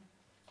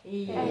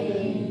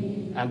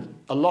 And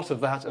a lot of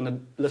that and a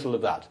little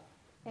of that.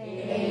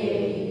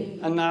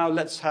 And now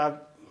let's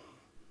have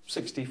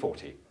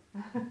 60-40.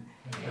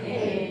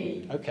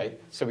 Okay,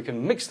 so we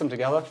can mix them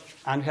together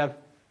and have...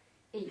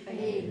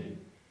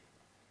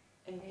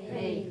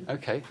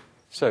 Okay,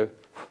 so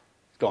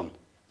it's gone.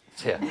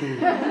 It's here.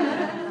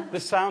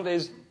 This sound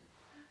is...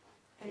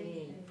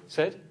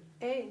 Say it?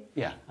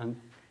 Yeah, and...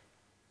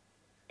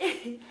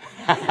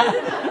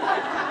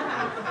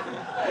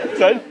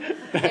 So,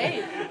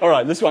 all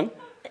right, this one.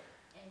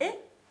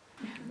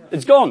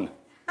 It's gone.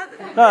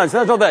 No, it's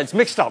not there. It's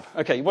mixed up.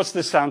 Okay, what's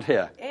this sound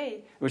here?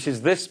 Which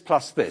is this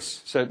plus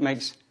this. So it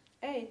makes...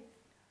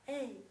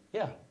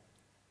 Yeah,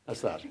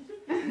 that's that.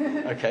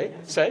 Okay,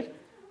 say it.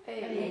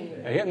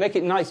 Okay, make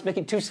it nice. Make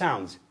it 2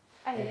 sounds.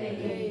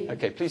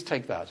 Okay, please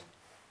take that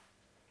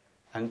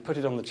and put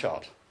it on the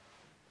chart.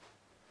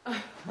 Do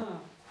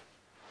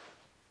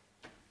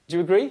you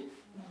agree?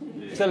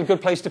 Is that a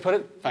good place to put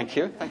it? Thank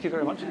you. Thank you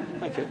very much.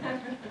 Thank you.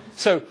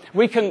 So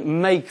we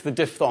can make the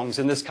diphthongs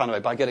in this kind of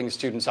way by getting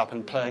students up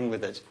and playing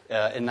with it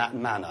in that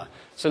manner.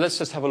 So let's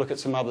just have a look at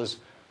some others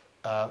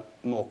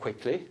more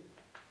quickly.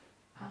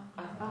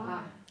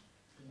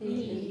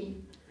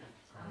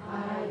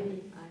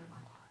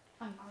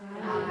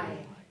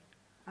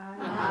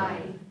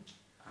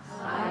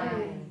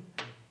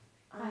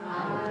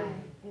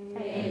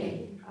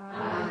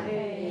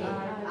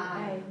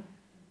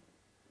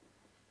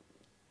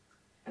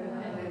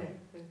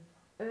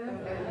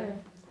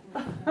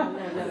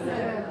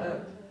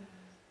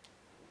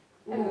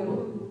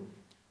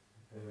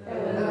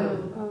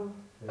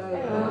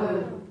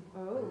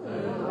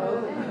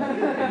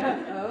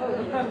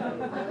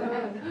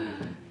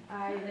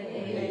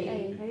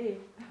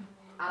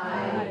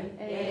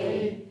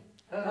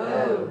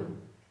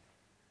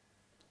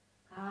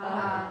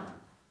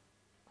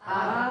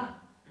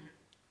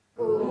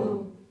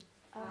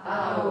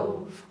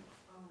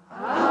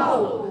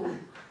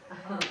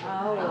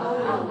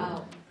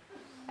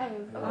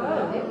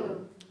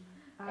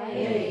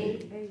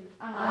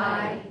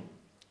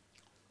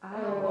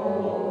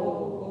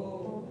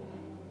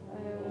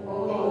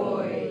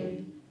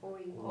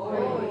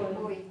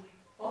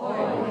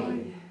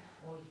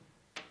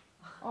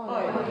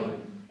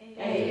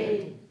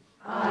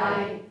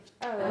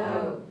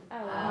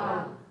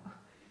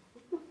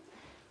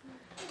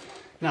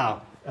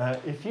 Now,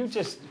 if you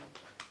just...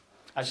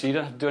 Actually, you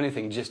don't have to do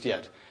anything just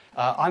yet.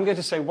 I'm going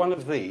to say one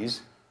of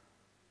these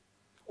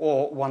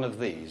or one of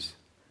these.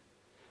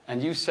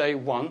 And you say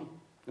 1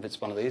 if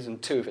it's one of these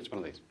and 2 if it's one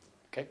of these.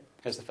 Okay?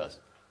 Here's the first.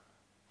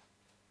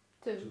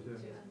 2.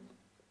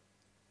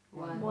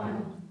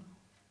 1.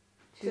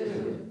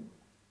 2.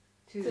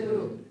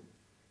 2.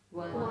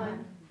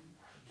 1.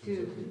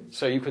 2.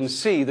 So you can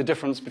see the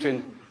difference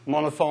between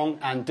monophthong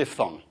and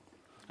diphthong.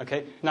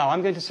 Okay? Now,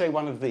 I'm going to say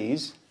one of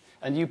these,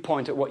 and you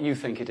point at what you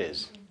think it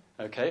is.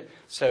 Okay?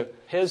 So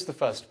here's the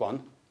first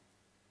one.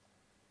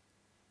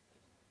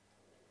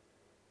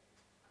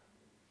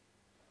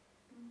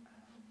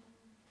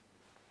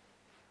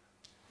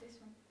 This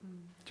one.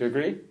 Do you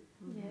agree?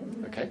 Yes.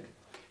 Okay.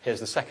 Here's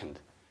the second.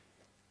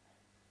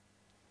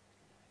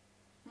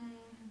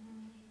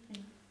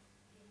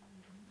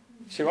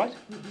 Is she right?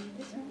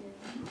 This one.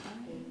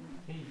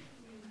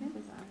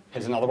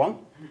 Here's another one.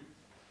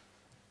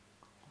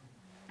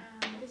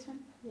 This one.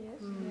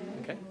 Yes.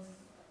 Okay.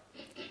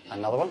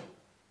 Another one.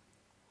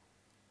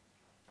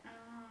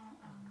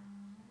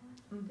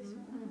 This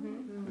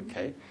one.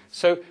 Okay.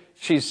 So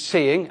she's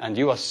seeing, and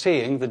you are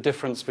seeing, the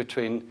difference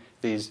between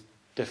these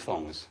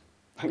diphthongs.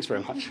 Thanks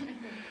very much.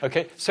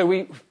 Okay, so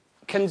we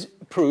can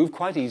prove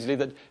quite easily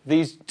that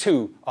these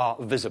two are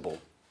visible.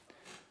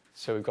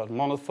 So we've got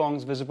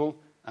monophthongs visible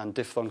and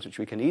diphthongs, which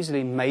we can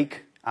easily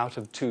make out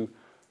of two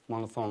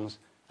monophthongs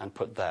and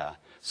put there.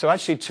 So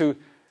actually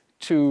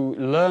to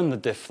learn the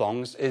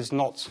diphthongs is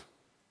not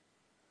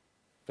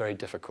very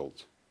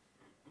difficult.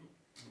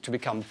 To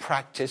become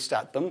practiced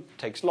at them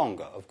takes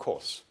longer, of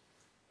course.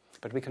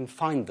 But we can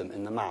find them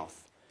in the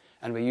mouth.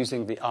 And we're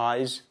using the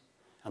eyes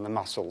and the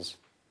muscles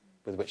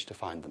with which to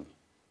find them.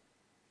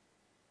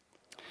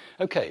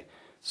 Okay,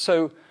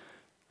 so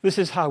this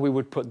is how we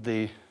would put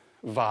the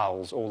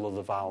vowels, all of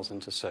the vowels,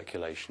 into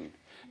circulation.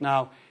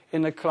 Now,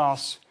 in a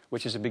class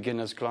which is a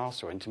beginner's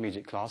class or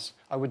intermediate class,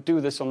 I would do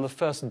this on the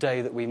first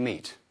day that we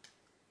meet.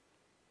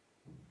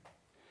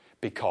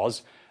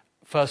 Because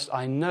first,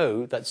 I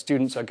know that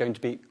students are going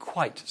to be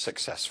quite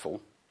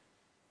successful.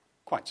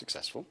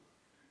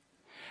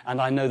 And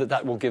I know that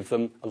that will give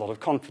them a lot of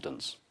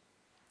confidence.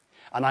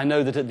 And I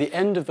know that at the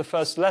end of the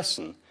first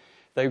lesson,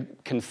 they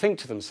can think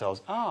to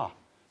themselves,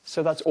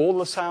 so that's all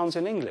the sounds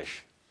in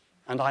English.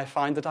 And I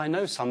find that I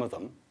know some of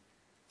them.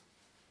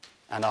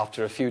 And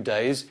after a few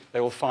days,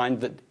 they will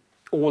find that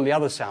all the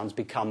other sounds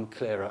become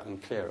clearer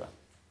and clearer.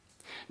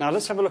 Now,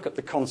 let's have a look at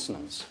the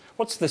consonants.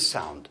 What's this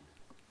sound?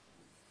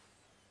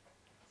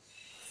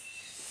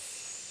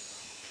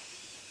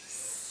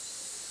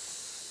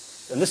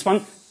 And this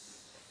one?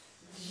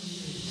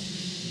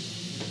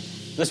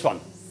 This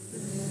one?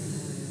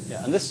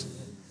 Yeah, and this?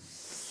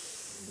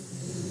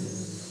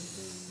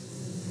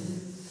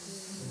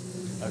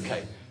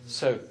 Okay,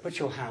 so put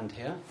your hand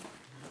here.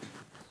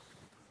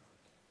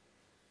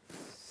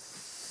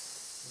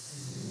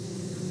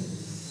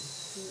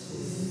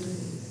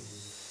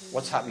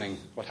 What's happening?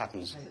 What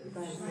happens?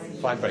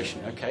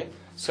 Vibration, okay.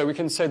 So we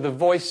can say the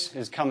voice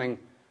is coming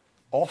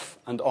off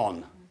and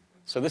on.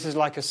 So this is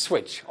like a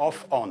switch,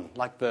 off, on,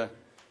 like the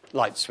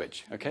light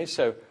switch. Okay,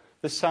 so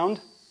this sound,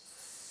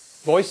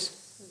 voice,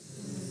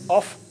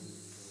 off,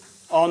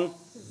 on,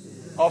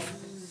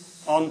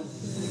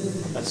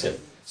 that's it.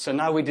 So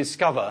now we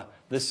discover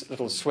this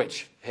little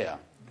switch here.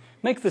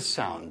 Make this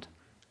sound.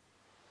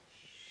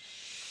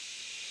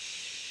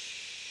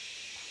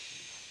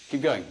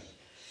 Keep going.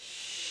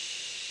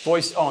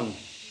 Voice on,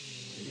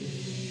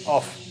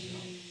 off,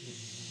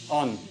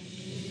 on,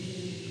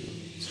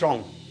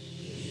 strong,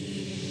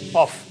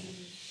 off.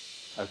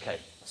 Okay,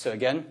 so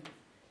again,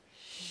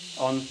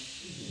 on,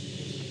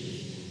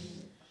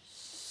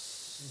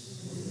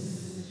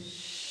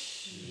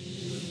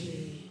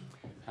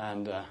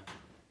 and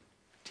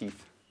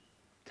teeth,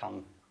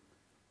 tongue.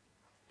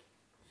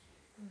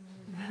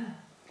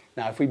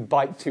 Now, if we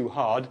bite too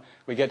hard,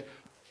 we get...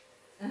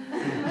 and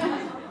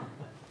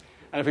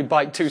if we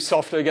bite too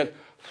softly, we get...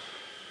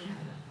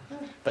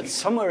 But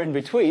somewhere in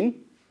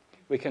between,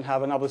 we can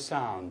have another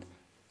sound.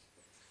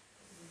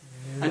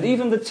 And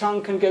even the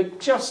tongue can go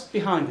just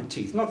behind the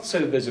teeth, not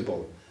so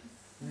visible.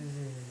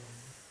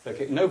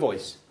 Okay, no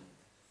voice.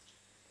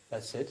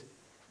 That's it.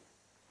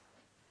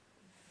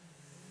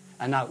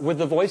 And now, with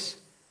the voice,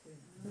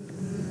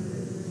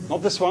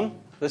 not this one,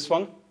 this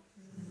one.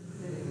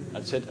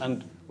 That's it.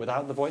 And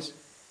without the voice,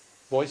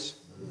 voice.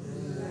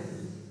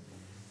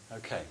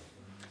 Okay.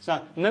 So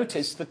now,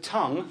 notice the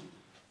tongue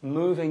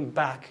moving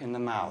back in the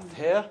mouth.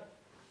 Here,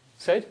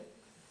 say it.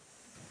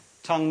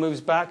 Tongue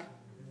moves back.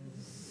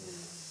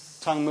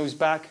 Tongue moves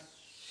back.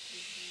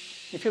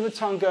 You feel the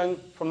tongue going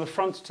from the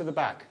front to the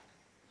back.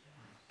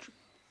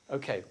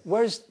 Okay,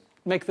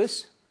 make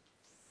this.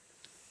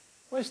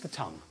 Where's the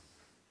tongue?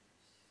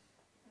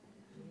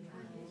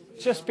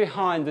 Just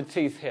behind the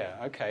teeth here.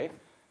 Okay.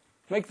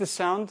 Make the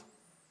sound.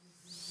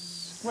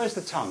 Where's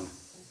the tongue?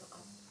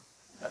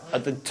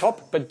 At the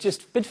top, but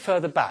just a bit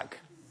further back.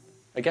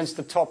 Against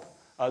the top,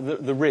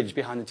 the ridge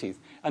behind the teeth.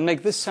 And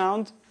make this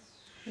sound.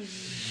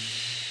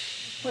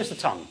 Where's the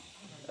tongue?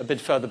 A bit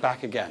further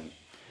back again.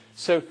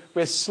 So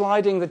we're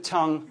sliding the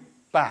tongue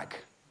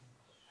back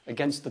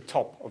against the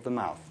top of the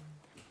mouth.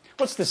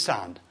 What's this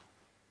sound?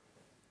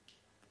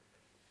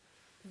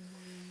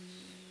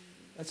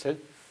 That's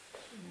it.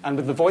 And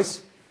with the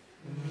voice?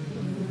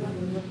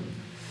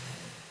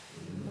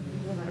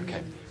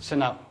 Okay. So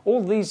now,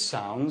 all these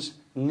sounds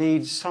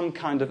need some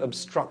kind of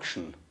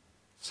obstruction,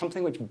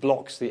 something which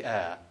blocks the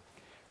air.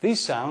 These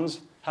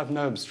sounds have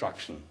no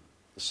obstruction.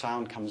 The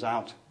sound comes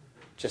out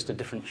just a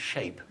different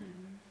shape.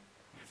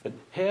 But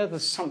here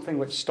there's something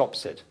which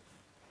stops it.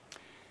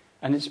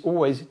 And it's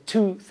always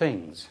two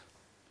things.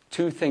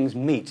 Two things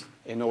meet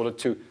in order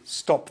to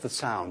stop the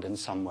sound in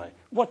some way.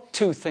 What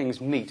two things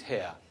meet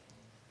here?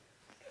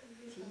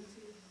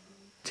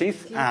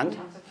 Teeth and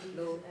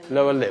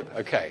lower lip.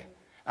 Okay.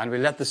 And we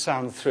let the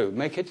sound through.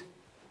 Make it.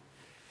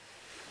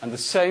 And the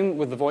same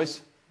with the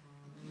voice.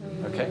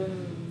 Okay.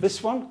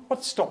 This one,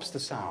 what stops the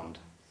sound?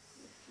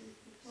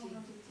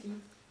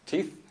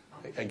 Teeth.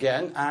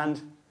 Again, and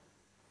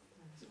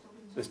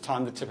this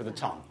time the tip of the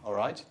tongue. All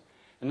right.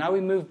 And now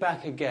we move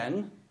back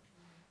again.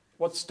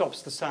 What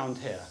stops the sound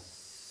here?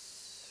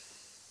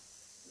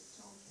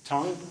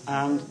 tongue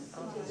and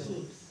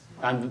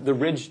the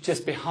ridge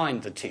just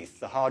behind the teeth,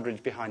 the hard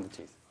ridge behind the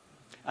teeth.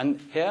 And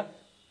here,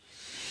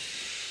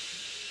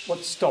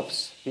 what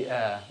stops the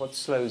air? What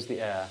slows the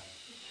air?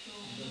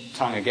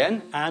 Tongue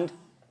again, and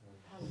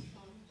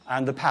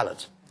the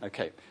palate.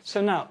 Okay,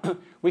 so now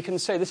we can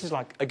say this is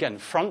like, again,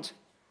 front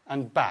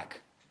and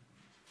back.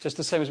 Just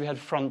the same as we had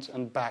front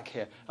and back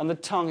here. And the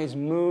tongue is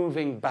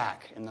moving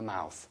back in the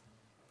mouth.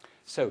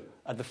 So,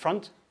 at the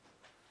front,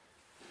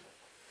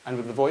 and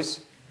with the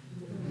voice.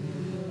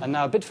 And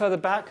now a bit further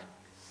back,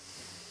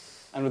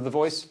 and with the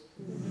voice.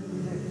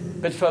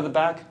 A bit further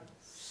back,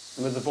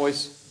 and with the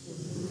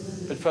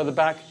voice. A bit further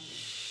back,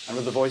 and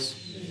with the voice.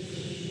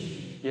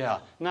 Yeah.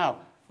 Now,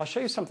 I'll show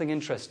you something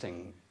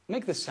interesting.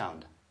 Make this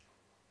sound.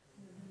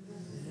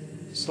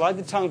 Slide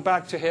the tongue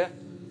back to here.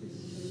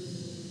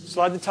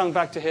 Slide the tongue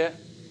back to here.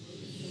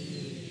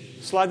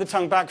 Slide the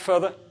tongue back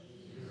further.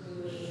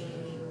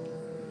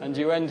 And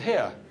you end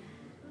here.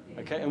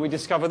 Okay, and we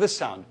discover this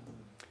sound.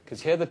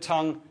 Because here the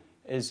tongue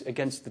is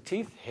against the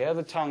teeth. Here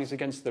the tongue is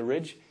against the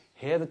ridge.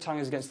 Here the tongue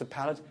is against the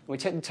palate. And we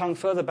take the tongue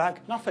further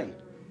back. Nothing.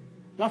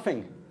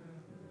 Nothing.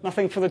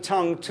 Nothing for the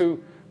tongue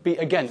to be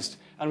against.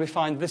 And we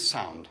find this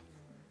sound.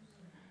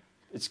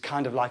 It's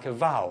kind of like a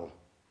vowel.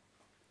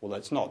 Although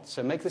it's not.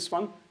 So make this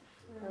one.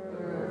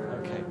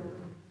 Okay.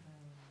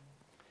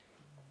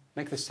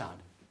 Make this sound.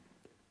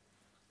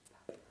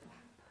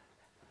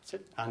 That's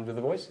it. And with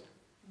the voice.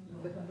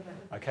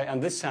 Okay,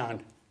 and this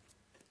sound.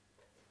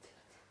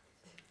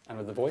 And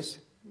with the voice.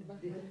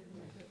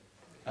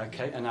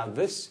 Okay, and now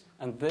this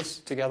and this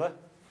together.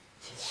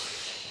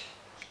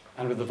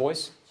 And with the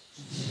voice.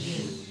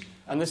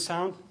 And this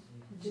sound.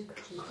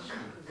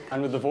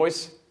 And with the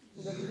voice.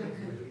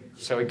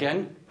 So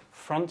again,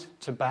 front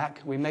to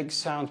back, we make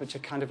sounds which are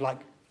kind of like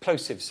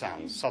plosive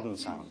sounds, sudden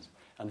sounds.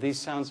 And these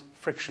sounds,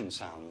 friction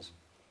sounds.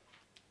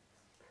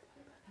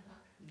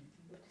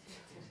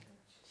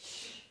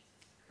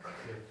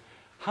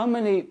 How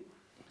many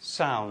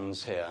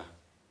sounds here?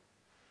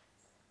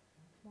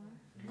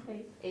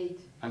 8.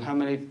 And how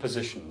many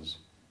positions?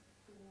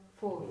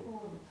 4.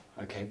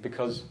 Okay,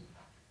 because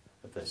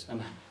of this.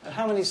 And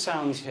how many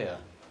sounds here?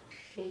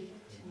 8.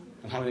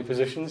 And how many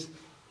positions?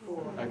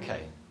 4.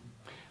 Okay.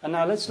 And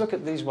now let's look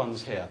at these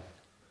ones here.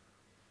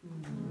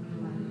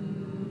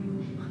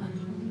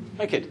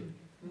 Make it.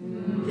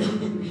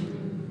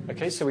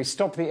 Okay, so we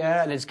stop the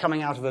air and it's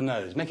coming out of the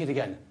nose. Make it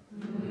again.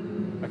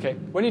 Okay,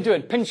 when you do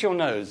it, pinch your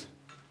nose.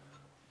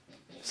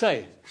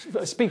 Say,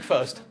 speak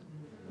first.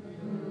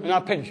 And now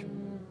pinch.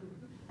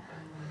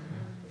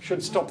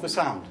 Should stop the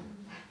sound.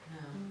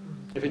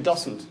 If it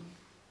doesn't,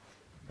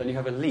 then you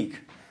have a leak.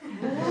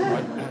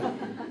 Right?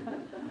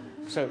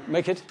 So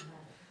make it.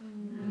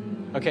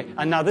 Okay,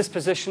 and now this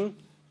position.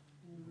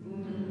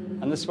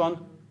 And this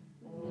one.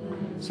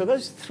 So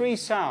those 3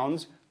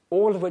 sounds,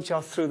 all of which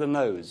are through the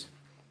nose.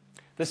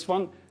 This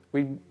one,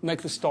 we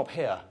make the stop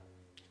here.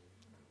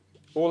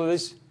 All of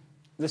this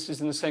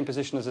is in the same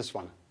position as this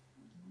one.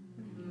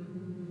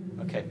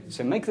 Okay,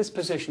 so make this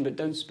position, but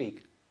don't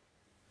speak.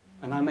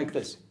 And I make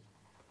this.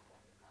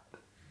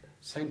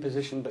 Same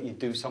position, but you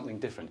do something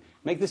different.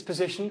 Make this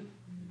position,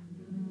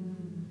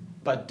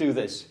 but do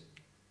this.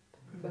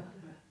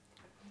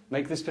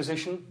 Make this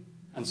position,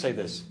 and say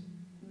this.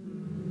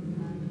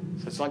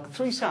 So it's like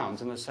 3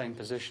 sounds in the same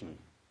position.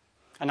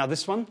 And now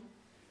this one.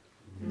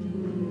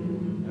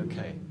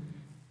 Okay,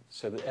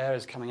 so the air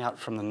is coming out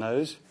from the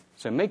nose.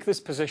 So make this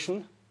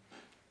position.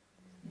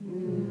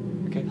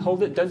 Okay,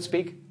 hold it, don't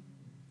speak.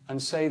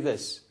 And say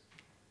this.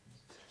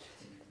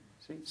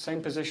 See,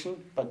 same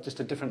position, but just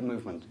a different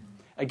movement.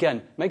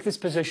 Again, make this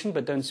position,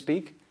 but don't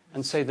speak,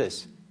 and say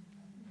this.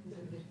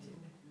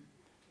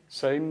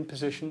 Same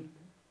position,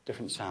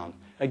 different sound.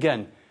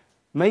 Again,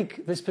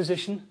 make this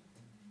position,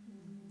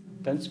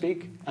 don't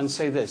speak, and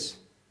say this.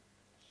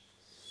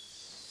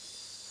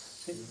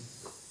 See?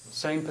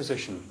 Same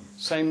position,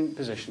 same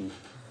position.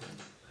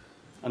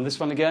 And this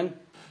one again,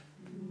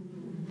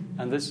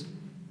 and this.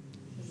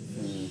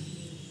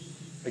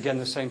 Again,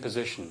 the same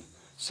position.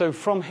 So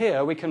from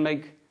here, we can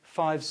make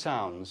 5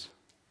 sounds.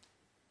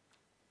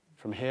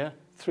 From here,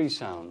 3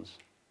 sounds.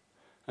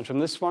 And from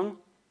this one,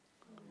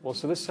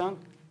 also this sound.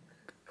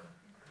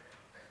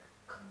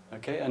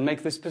 Okay, and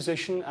make this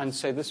position and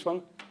say this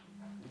one.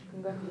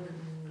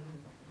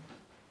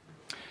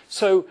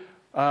 So,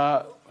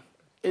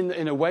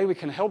 in a way, we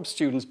can help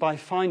students by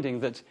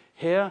finding that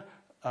here,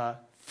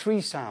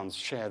 3 sounds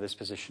share this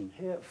position.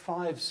 Here,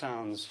 5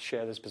 sounds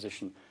share this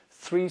position.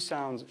 3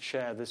 sounds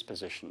share this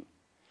position.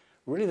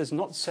 Really, there's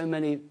not so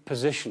many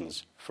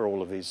positions for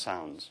all of these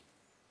sounds.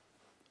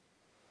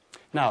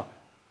 Now,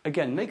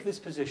 again, make this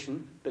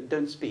position, but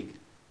don't speak.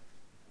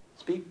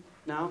 Speak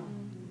now.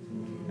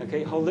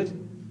 Okay, hold it.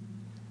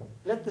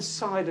 Let the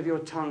side of your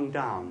tongue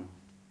down,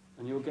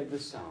 and you'll get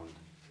this sound.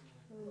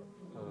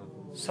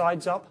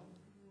 Sides up.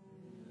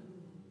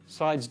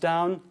 Sides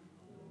down.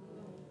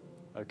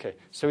 Okay,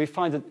 so we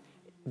find that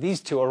these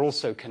 2 are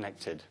also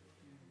connected.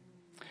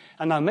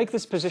 And now make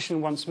this position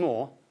once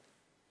more.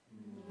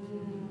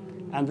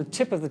 And the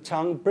tip of the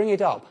tongue, bring it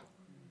up.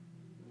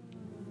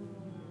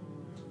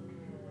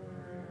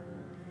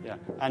 Yeah.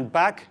 And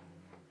back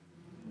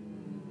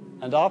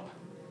and up.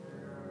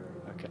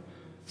 Okay.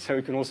 So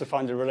we can also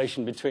find a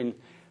relation between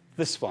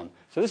this one.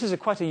 So this is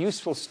quite a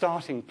useful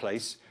starting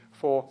place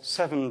for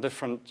 7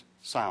 different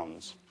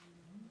sounds.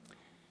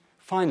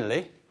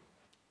 Finally,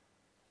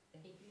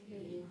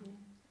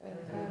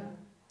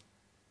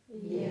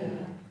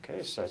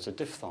 okay, so it's a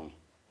diphthong.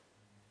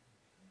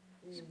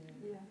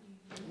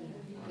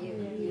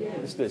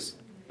 It's this.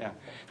 Yeah.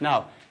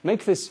 Now,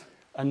 make this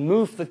and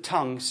move the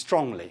tongue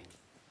strongly.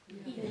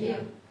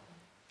 It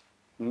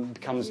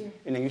becomes,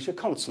 in English, a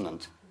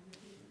consonant.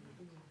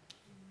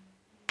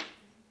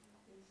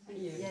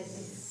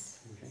 Yes.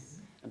 Okay.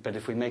 But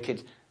if we make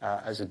it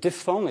as a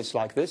diphthong, it's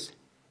like this.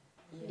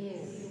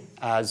 Yes.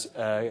 As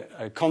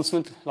a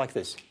consonant, like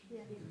this.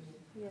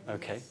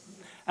 Okay.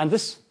 And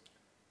this.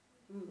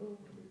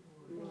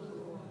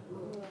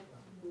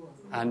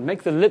 And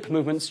make the lip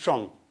movement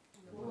strong.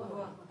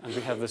 And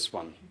we have this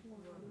one.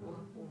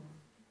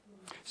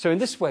 So in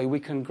this way, we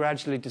can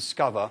gradually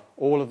discover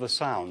all of the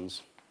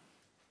sounds.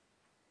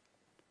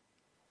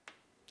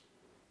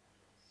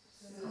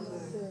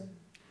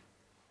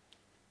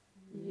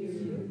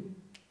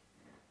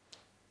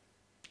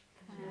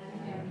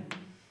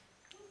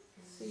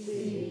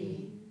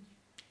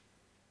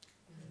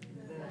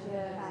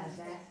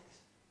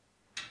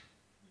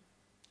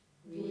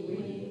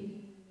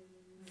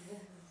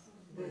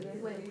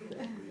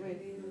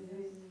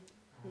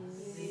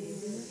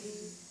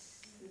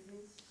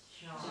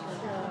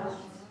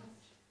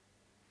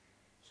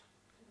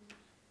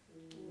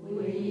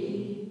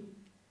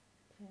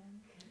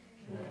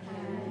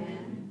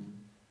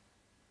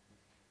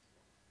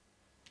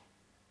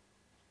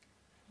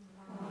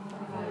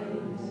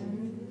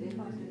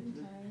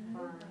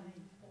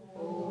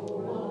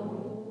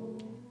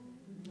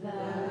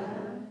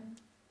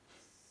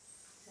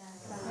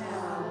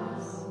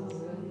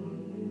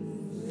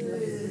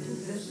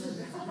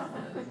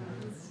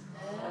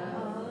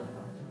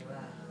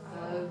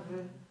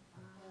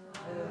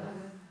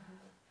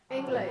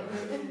 English.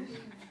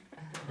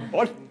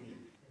 What?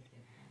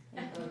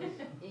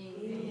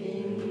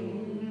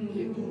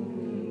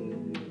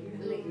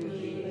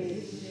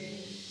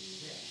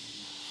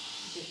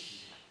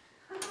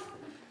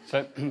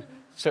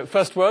 So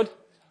first word.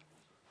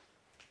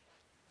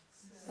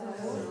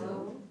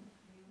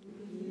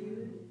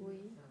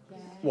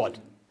 What?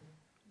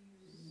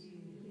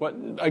 What?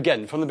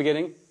 Again, from the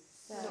beginning.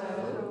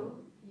 So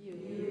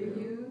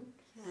you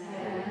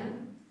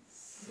can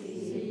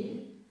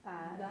see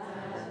that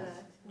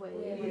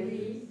with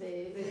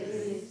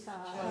this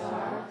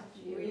chart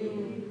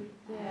you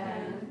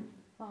can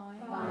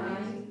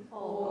find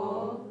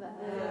all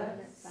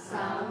the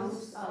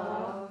sounds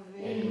of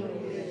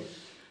English.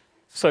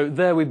 So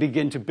there we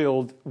begin to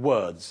build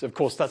words. Of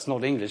course, that's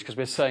not English because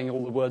we're saying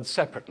all the words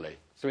separately.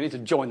 So we need to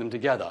join them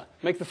together.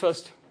 Make the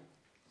first.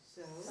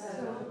 So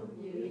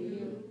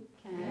you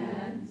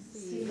can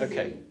see.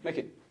 Okay, make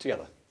it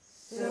together.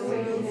 So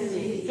you can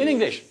see. In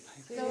English.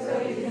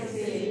 So you can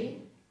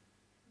see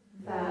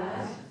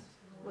that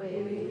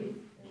we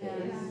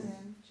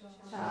can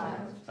chart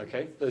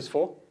Okay, those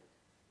 4.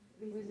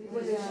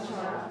 with the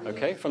chart.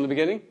 Okay, from the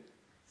beginning.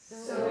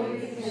 So you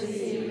can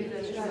see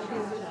with the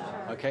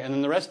chart. Okay, and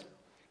then the rest.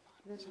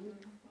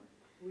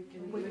 We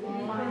can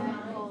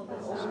find all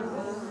the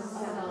sounds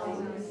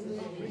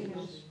of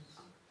English.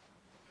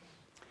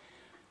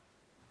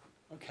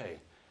 Okay.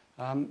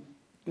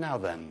 Now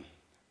then,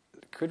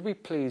 could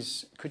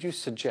you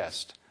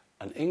suggest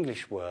an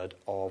English word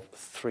of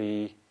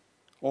 3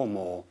 or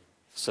more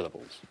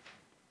syllables?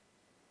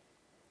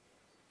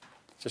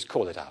 Just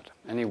call it out.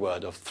 Any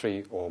word of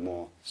 3 or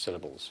more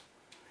syllables.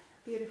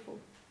 Beautiful.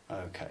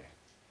 Okay.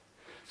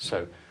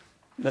 So,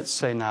 let's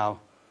say now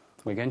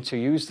we're going to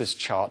use this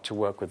chart to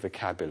work with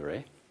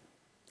vocabulary.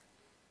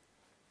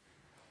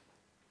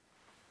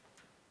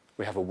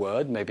 We have a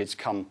word, maybe it's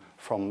come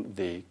from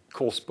the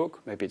course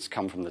book, maybe it's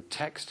come from the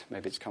text,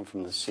 maybe it's come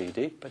from the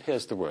CD, but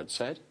here's the word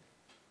said.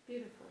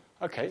 Beautiful.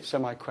 Okay, so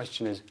my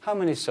question is, how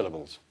many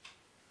syllables?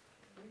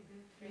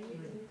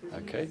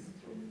 Okay.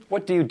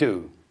 What do you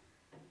do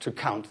to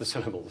count the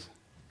syllables?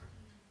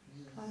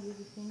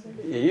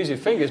 You use your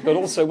fingers, but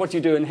also what do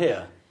you do in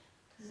here?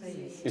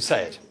 You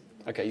say it.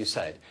 Okay, you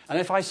say it. And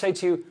if I say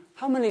to you,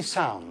 how many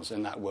sounds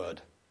in that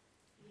word?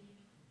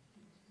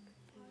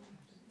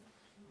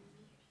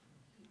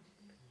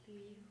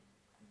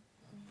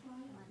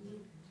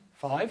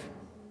 5?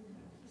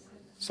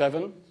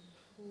 7?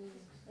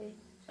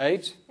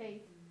 8?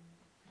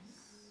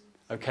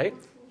 Okay.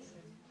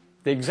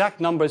 The exact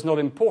number is not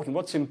important.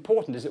 What's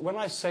important is that when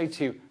I say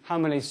to you how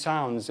many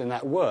sounds in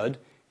that word,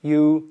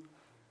 you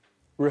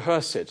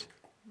rehearse it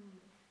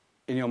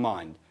in your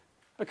mind.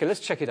 Okay,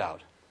 let's check it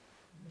out.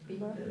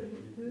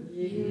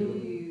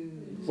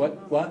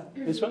 What?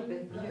 This one?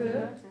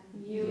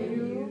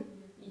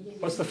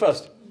 What's the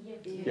first?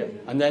 Yeah.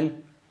 And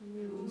then?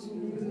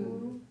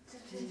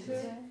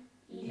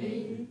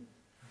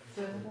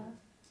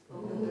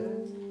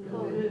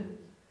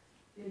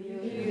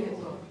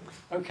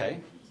 Okay.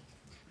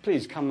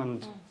 Please come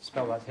and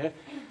spell that here.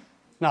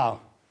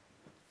 Now,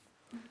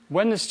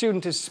 when the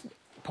student is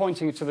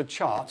pointing to the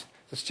chart,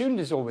 the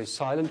student is always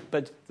silent,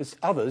 but the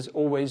others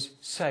always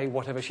say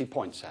whatever she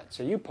points at.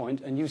 So you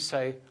point and you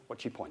say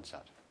what she points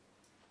at.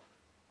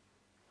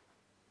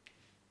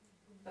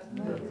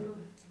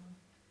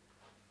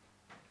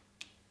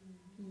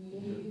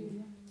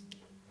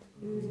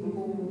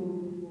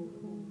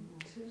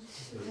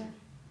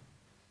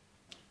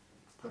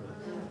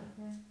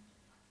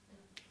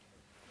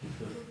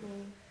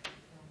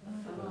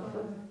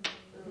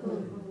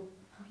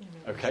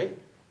 Okay,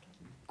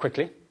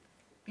 quickly.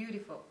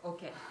 Beautiful.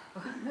 Okay.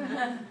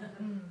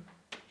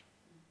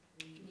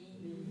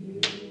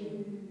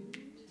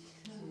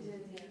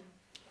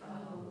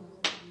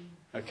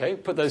 Okay,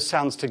 put those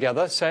sounds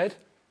together. Say it.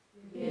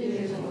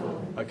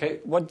 Beautiful. Okay,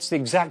 what's the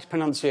exact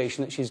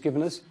pronunciation that she's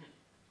given us?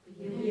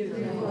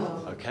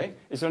 Beautiful. Okay,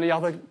 is there any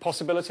other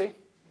possibility?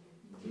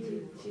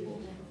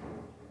 Beautiful.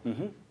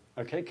 Mm-hmm.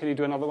 Okay, can you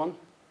do another one?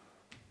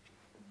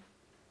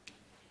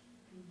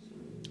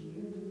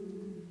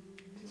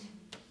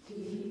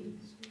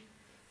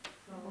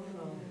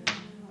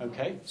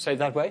 Okay, say it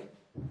that way.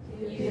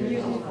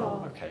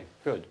 Beautiful. Okay,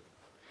 good.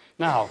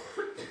 Now,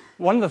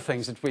 one of the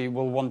things that we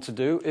will want to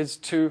do is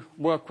to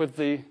work with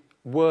the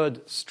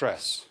word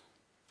stress.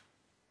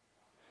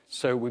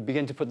 So we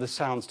begin to put the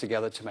sounds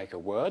together to make a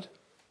word.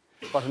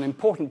 But an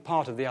important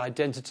part of the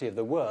identity of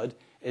the word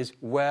is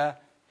where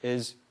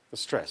is the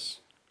stress?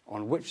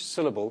 On which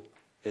syllable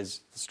is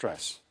the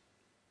stress?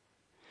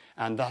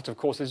 And that, of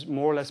course, is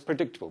more or less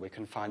predictable. We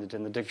can find it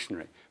in the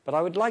dictionary. But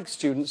I would like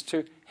students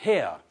to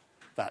hear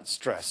that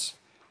stress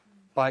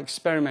by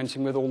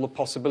experimenting with all the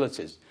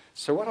possibilities.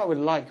 So what I would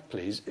like,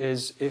 please,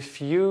 is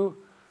if you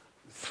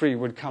three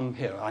would come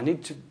here. I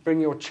need to bring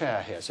your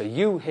chair here. So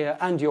you here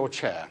and your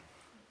chair.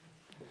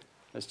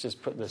 Let's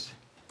just put this.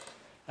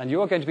 And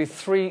you are going to be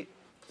 3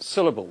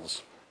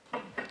 syllables.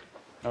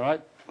 All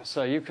right?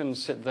 So you can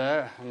sit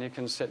there and you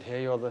can sit here.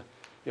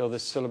 You're the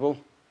syllable.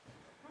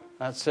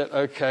 That's it.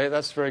 Okay,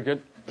 that's very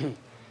good.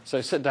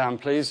 So sit down,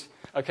 please.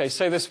 Okay,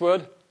 say this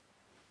word.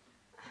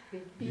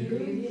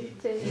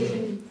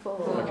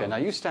 Beautiful. Okay, now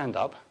you stand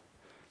up.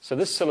 So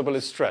this syllable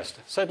is stressed.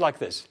 Say it like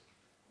this.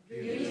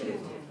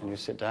 Beautiful. And you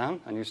sit down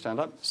and you stand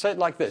up. Say it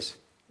like this.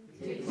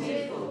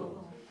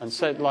 Beautiful. And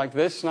say it like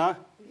this now.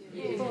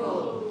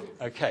 Beautiful.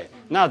 Okay,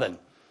 now then.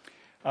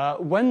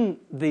 When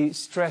the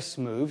stress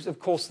moves, of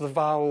course, the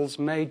vowels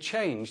may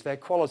change their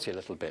quality a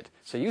little bit.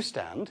 So you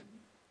stand.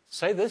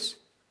 Say this.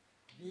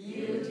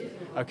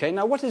 Beautiful. Okay,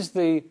 now what is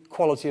the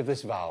quality of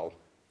this vowel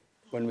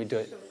when we do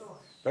it?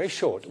 Very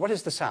short. What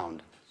is the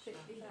sound?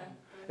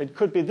 It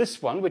could be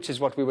this one, which is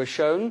what we were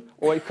shown,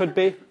 or it could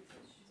be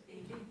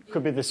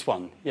this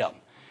one. Yeah.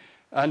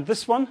 And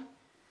this one?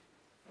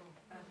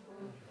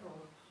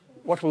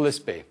 What will this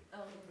be?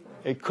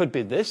 It could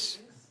be this,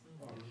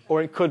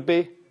 or it could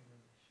be...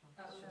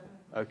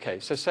 Okay,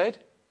 so say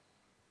it.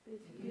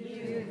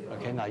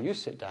 Okay, now you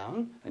sit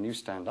down and you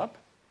stand up.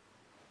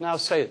 Now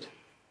say it.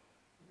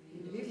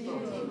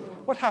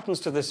 What happens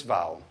to this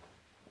vowel?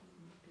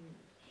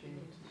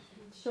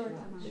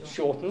 It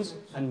shortens,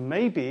 and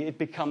maybe it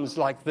becomes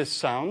like this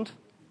sound,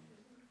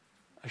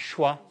 a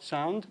schwa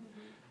sound.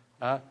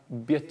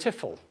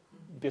 Beautiful.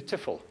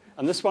 Beautiful.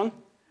 And this one?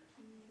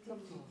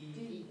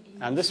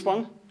 And this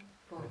one?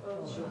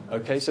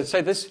 Okay, so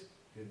say this.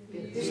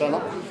 Stand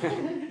up.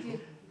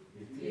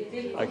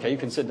 Okay, you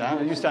can sit down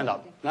and you stand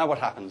up. Now what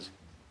happens?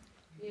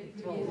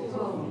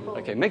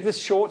 Okay, make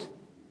this short,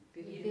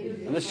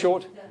 and this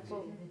short,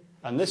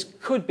 and this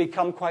could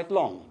become quite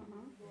long.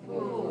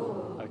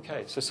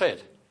 Okay, so say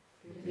it.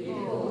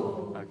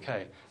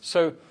 Okay,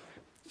 so,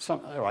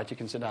 all right, you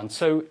can sit down.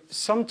 So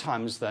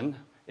sometimes then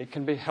it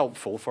can be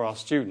helpful for our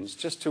students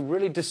just to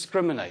really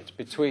discriminate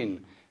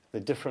between the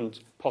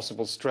different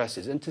possible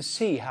stresses and to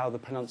see how the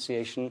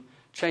pronunciation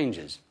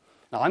changes.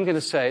 Now I'm going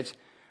to say it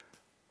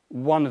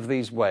one of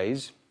these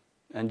ways,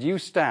 and you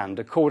stand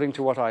according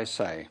to what I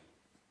say.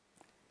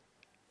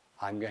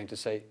 I'm going to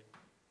say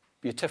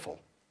beautiful.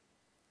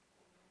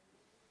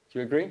 Do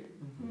you agree?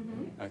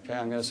 Mm-hmm. Okay,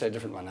 I'm going to say a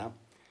different one now.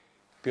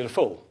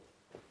 Beautiful.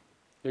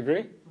 You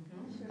agree?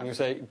 Mm-hmm. I'm going to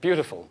say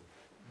beautiful.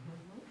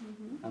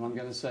 Mm-hmm. And I'm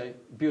going to say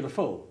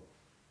beautiful.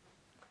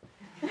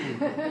 I'm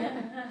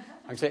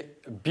going to say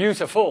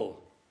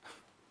beautiful.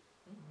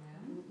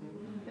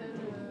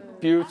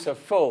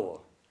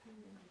 Beautiful.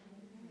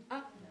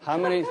 How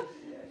many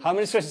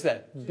stresses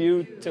there?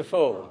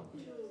 Beautiful.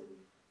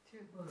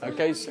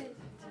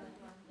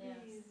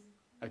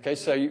 Okay,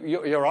 so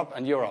you're up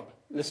and you're up.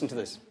 Listen to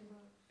this.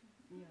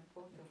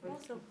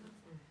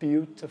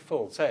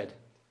 Beautiful. Say it.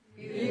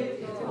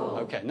 Beautiful.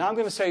 Okay, now I'm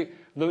going to say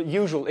the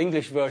usual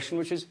English version,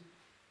 which is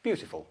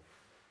beautiful.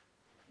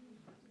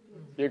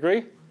 You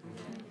agree?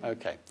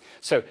 Okay.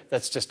 So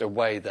that's just a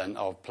way then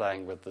of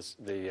playing with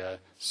the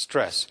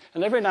stress.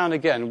 And every now and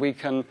again we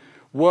can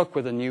work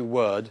with a new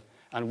word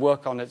and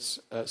work on its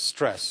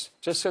stress,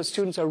 just so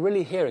students are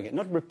really hearing it,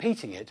 not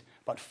repeating it,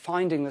 but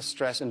finding the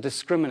stress and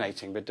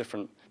discriminating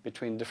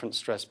between different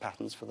stress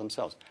patterns for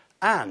themselves,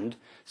 and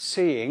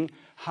seeing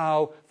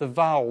how the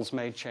vowels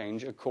may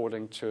change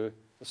according to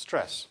the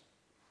stress.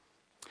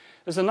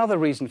 there's another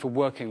reason for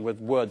working with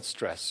word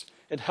stress.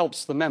 It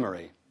helps the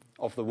memory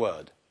of the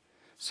word.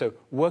 So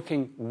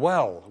working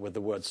well with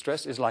the word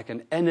stress is like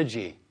an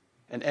energy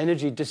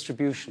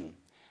distribution,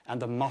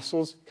 and the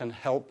muscles can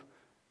help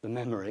the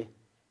memory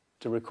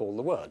to recall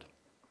the word.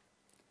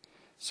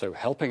 So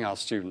helping our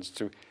students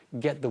to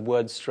get the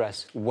word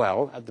stress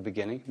well at the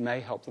beginning may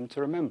help them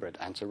to remember it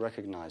and to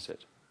recognize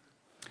it.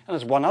 And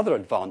there's one other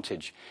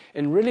advantage.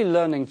 In really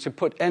learning to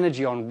put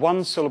energy on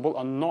one syllable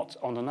and not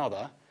on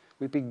another,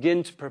 we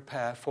begin to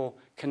prepare for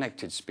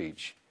connected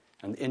speech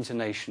and the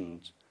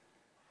intonations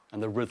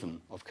and the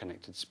rhythm of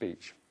connected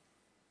speech.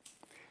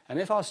 And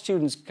if our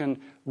students can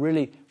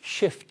really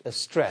shift a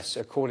stress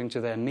according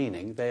to their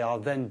meaning, they are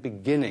then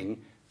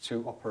beginning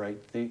to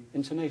operate the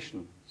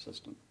intonation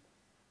system.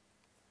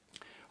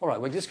 All right,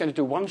 we're just going to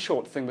do one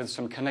short thing with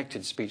some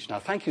connected speech now.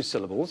 Thank you,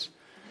 syllables.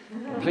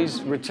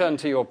 Please return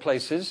to your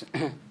places.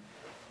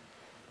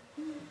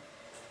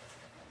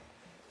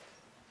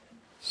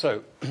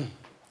 So,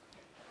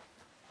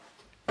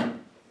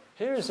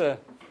 here is a...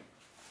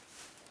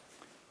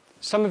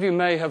 Some of you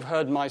may have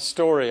heard my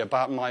story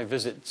about my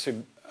visit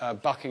to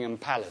Buckingham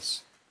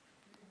Palace.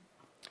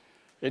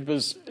 It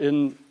was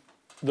in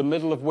the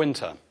middle of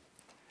winter,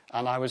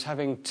 and I was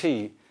having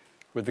tea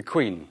with the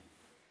Queen.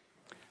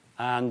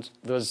 And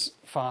there was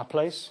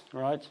fireplace,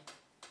 right?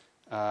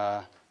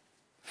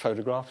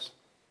 Photographs.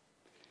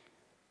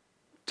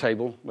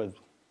 Table with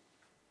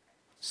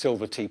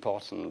silver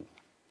teapot and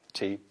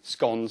tea,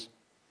 scones.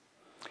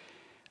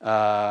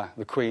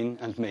 The Queen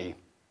and me.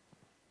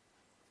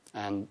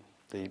 And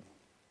the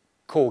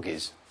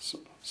corgis,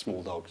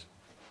 small dogs.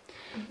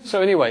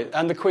 So anyway,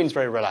 and the Queen's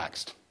very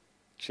relaxed.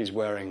 She's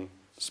wearing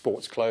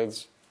sports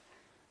clothes,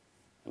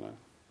 you know,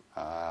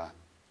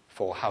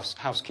 for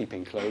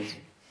housekeeping clothes.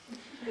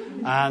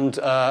 And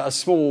a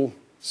small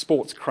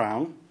sports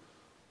crown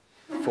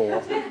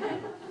for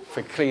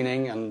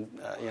cleaning and,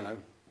 you know.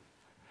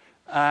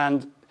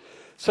 And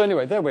so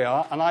anyway, there we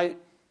are. And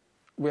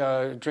we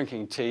are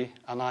drinking tea,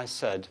 and I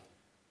said,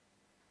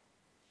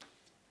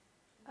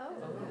 "Oh."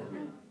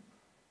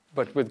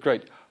 But with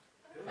great...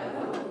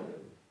 "Oh."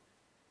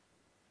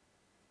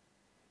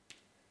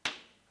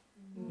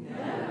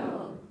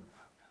 No.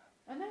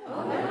 Oh, no.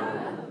 Oh, no.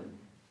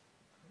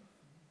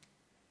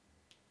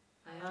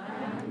 I'm so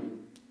sorry.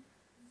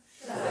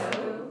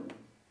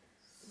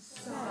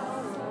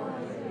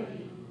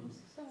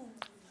 So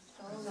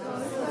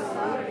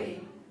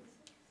sorry.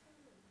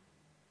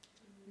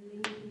 Oh,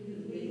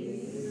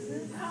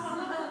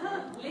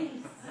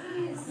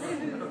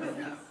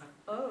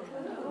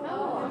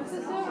 I'm so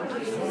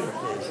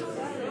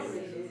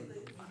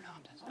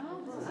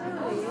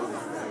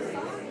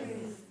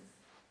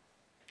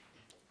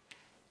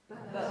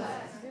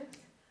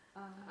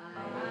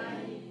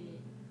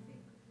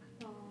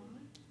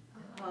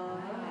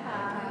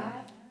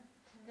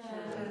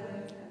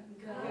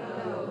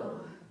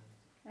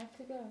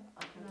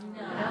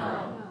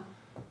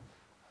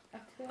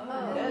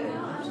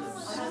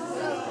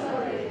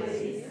sorry.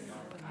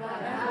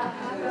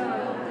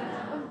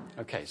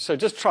 Okay, so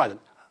just try them.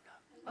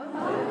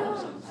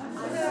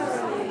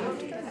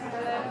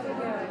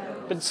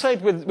 But say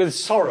it with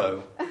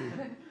sorrow.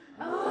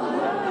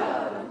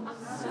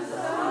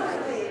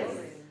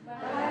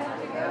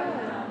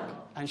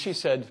 And she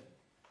said,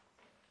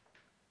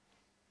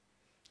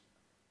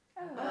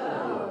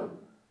 Oh.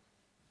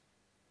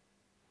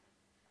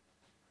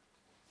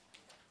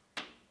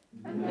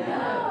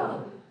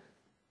 No.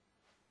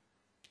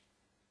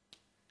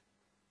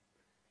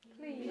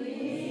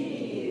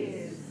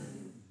 Please.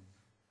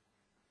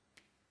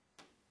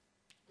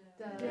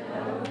 Don't go.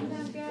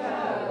 No.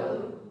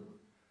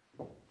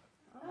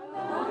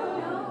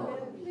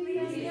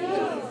 Please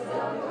don't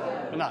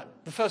go. now,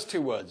 the first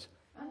two words.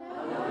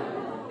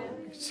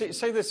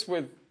 Say this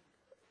with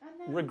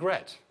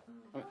regret.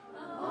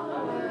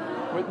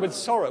 With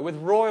sorrow, with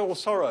royal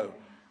sorrow.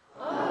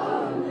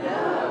 Oh,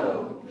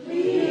 no.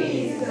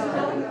 Please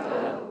don't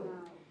go.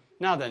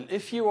 Now then,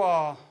 if you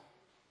are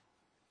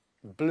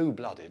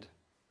blue-blooded,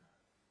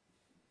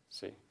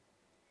 see,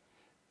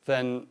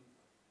 then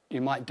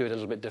you might do it a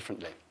little bit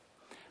differently.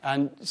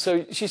 And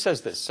so she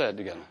says this, say it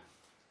again.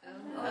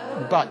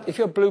 Oh. But if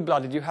you're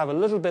blue-blooded, you have a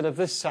little bit of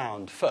this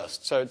sound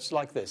first, so it's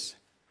like this.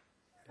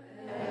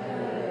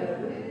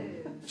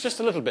 Just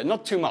a little bit,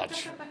 not too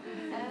much.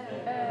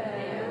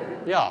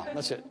 Yeah,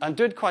 that's it. And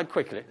do it quite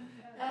quickly.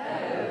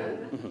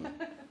 Mm-hmm.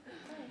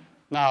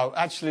 Now,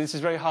 actually, this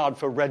is very hard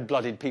for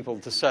red-blooded people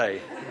to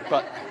say,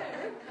 but...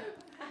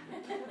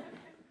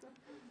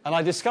 And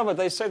I discovered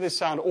they say this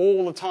sound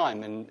all the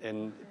time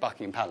in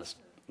Buckingham Palace.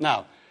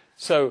 Now,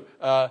 so...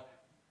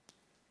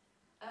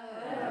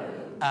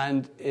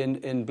 and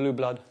in blue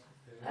blood.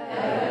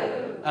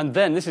 And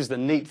then, this is the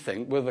neat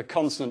thing, with the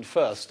consonant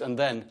first, and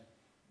then...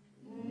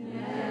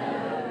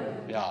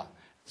 Yeah,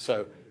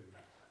 so...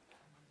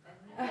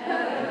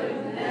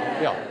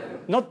 Yeah,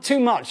 not too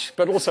much,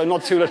 but also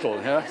not too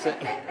little. Yeah? So,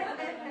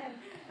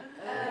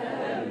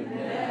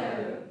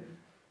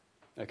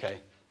 okay,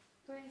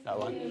 that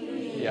one.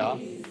 Yeah,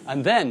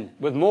 and then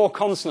with more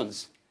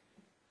consonants.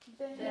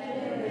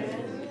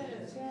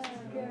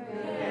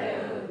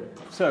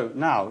 So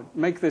now,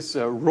 make this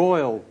a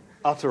royal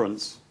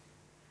utterance.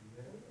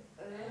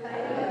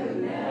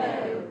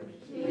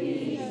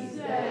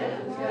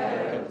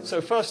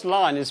 So first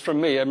line is from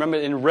me. Remember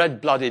in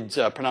red-blooded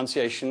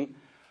pronunciation.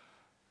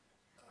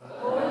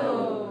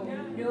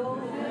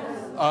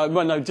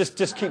 Well, no,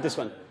 just keep this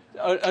one.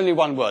 Only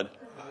one word.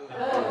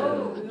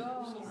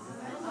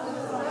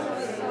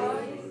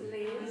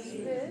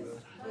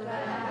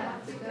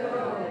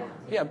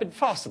 Yeah, a bit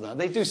faster than that.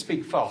 They do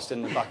speak fast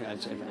in the Buckingham.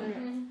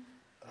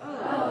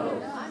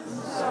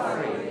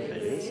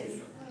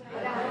 Please.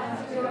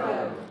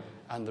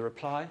 And the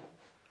reply?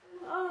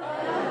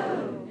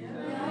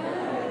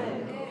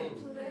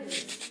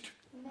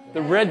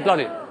 The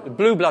red-blooded, the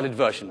blue-blooded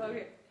version.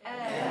 Okay.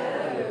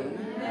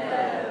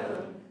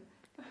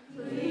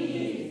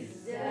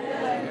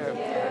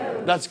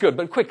 That's good,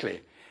 but quickly.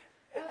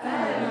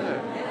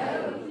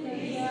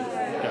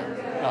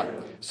 Right.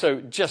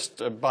 So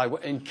just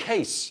in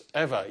case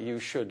ever you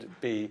should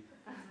be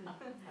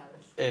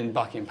in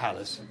Buckingham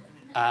Palace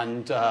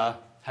and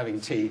having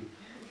tea,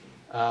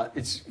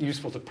 it's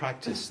useful to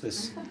practice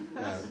this.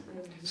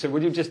 So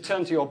will you just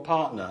turn to your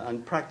partner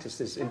and practice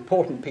this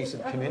important piece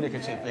of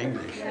communicative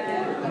English?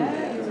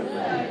 Okay.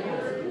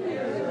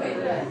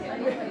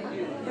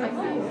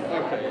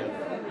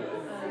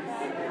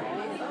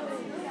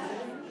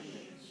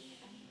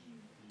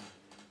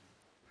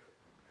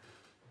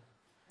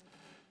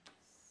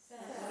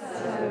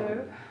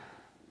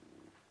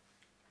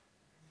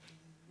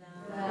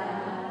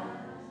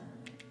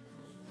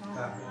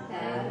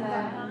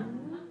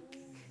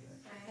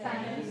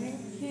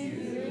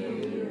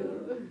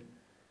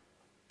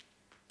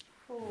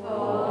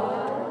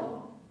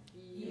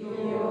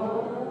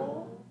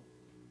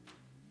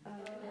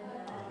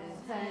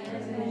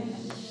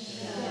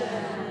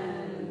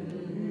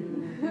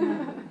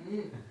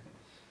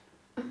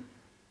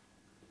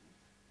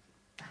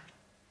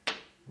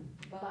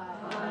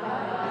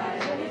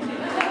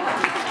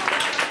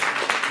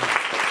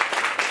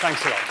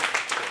 Thanks a lot.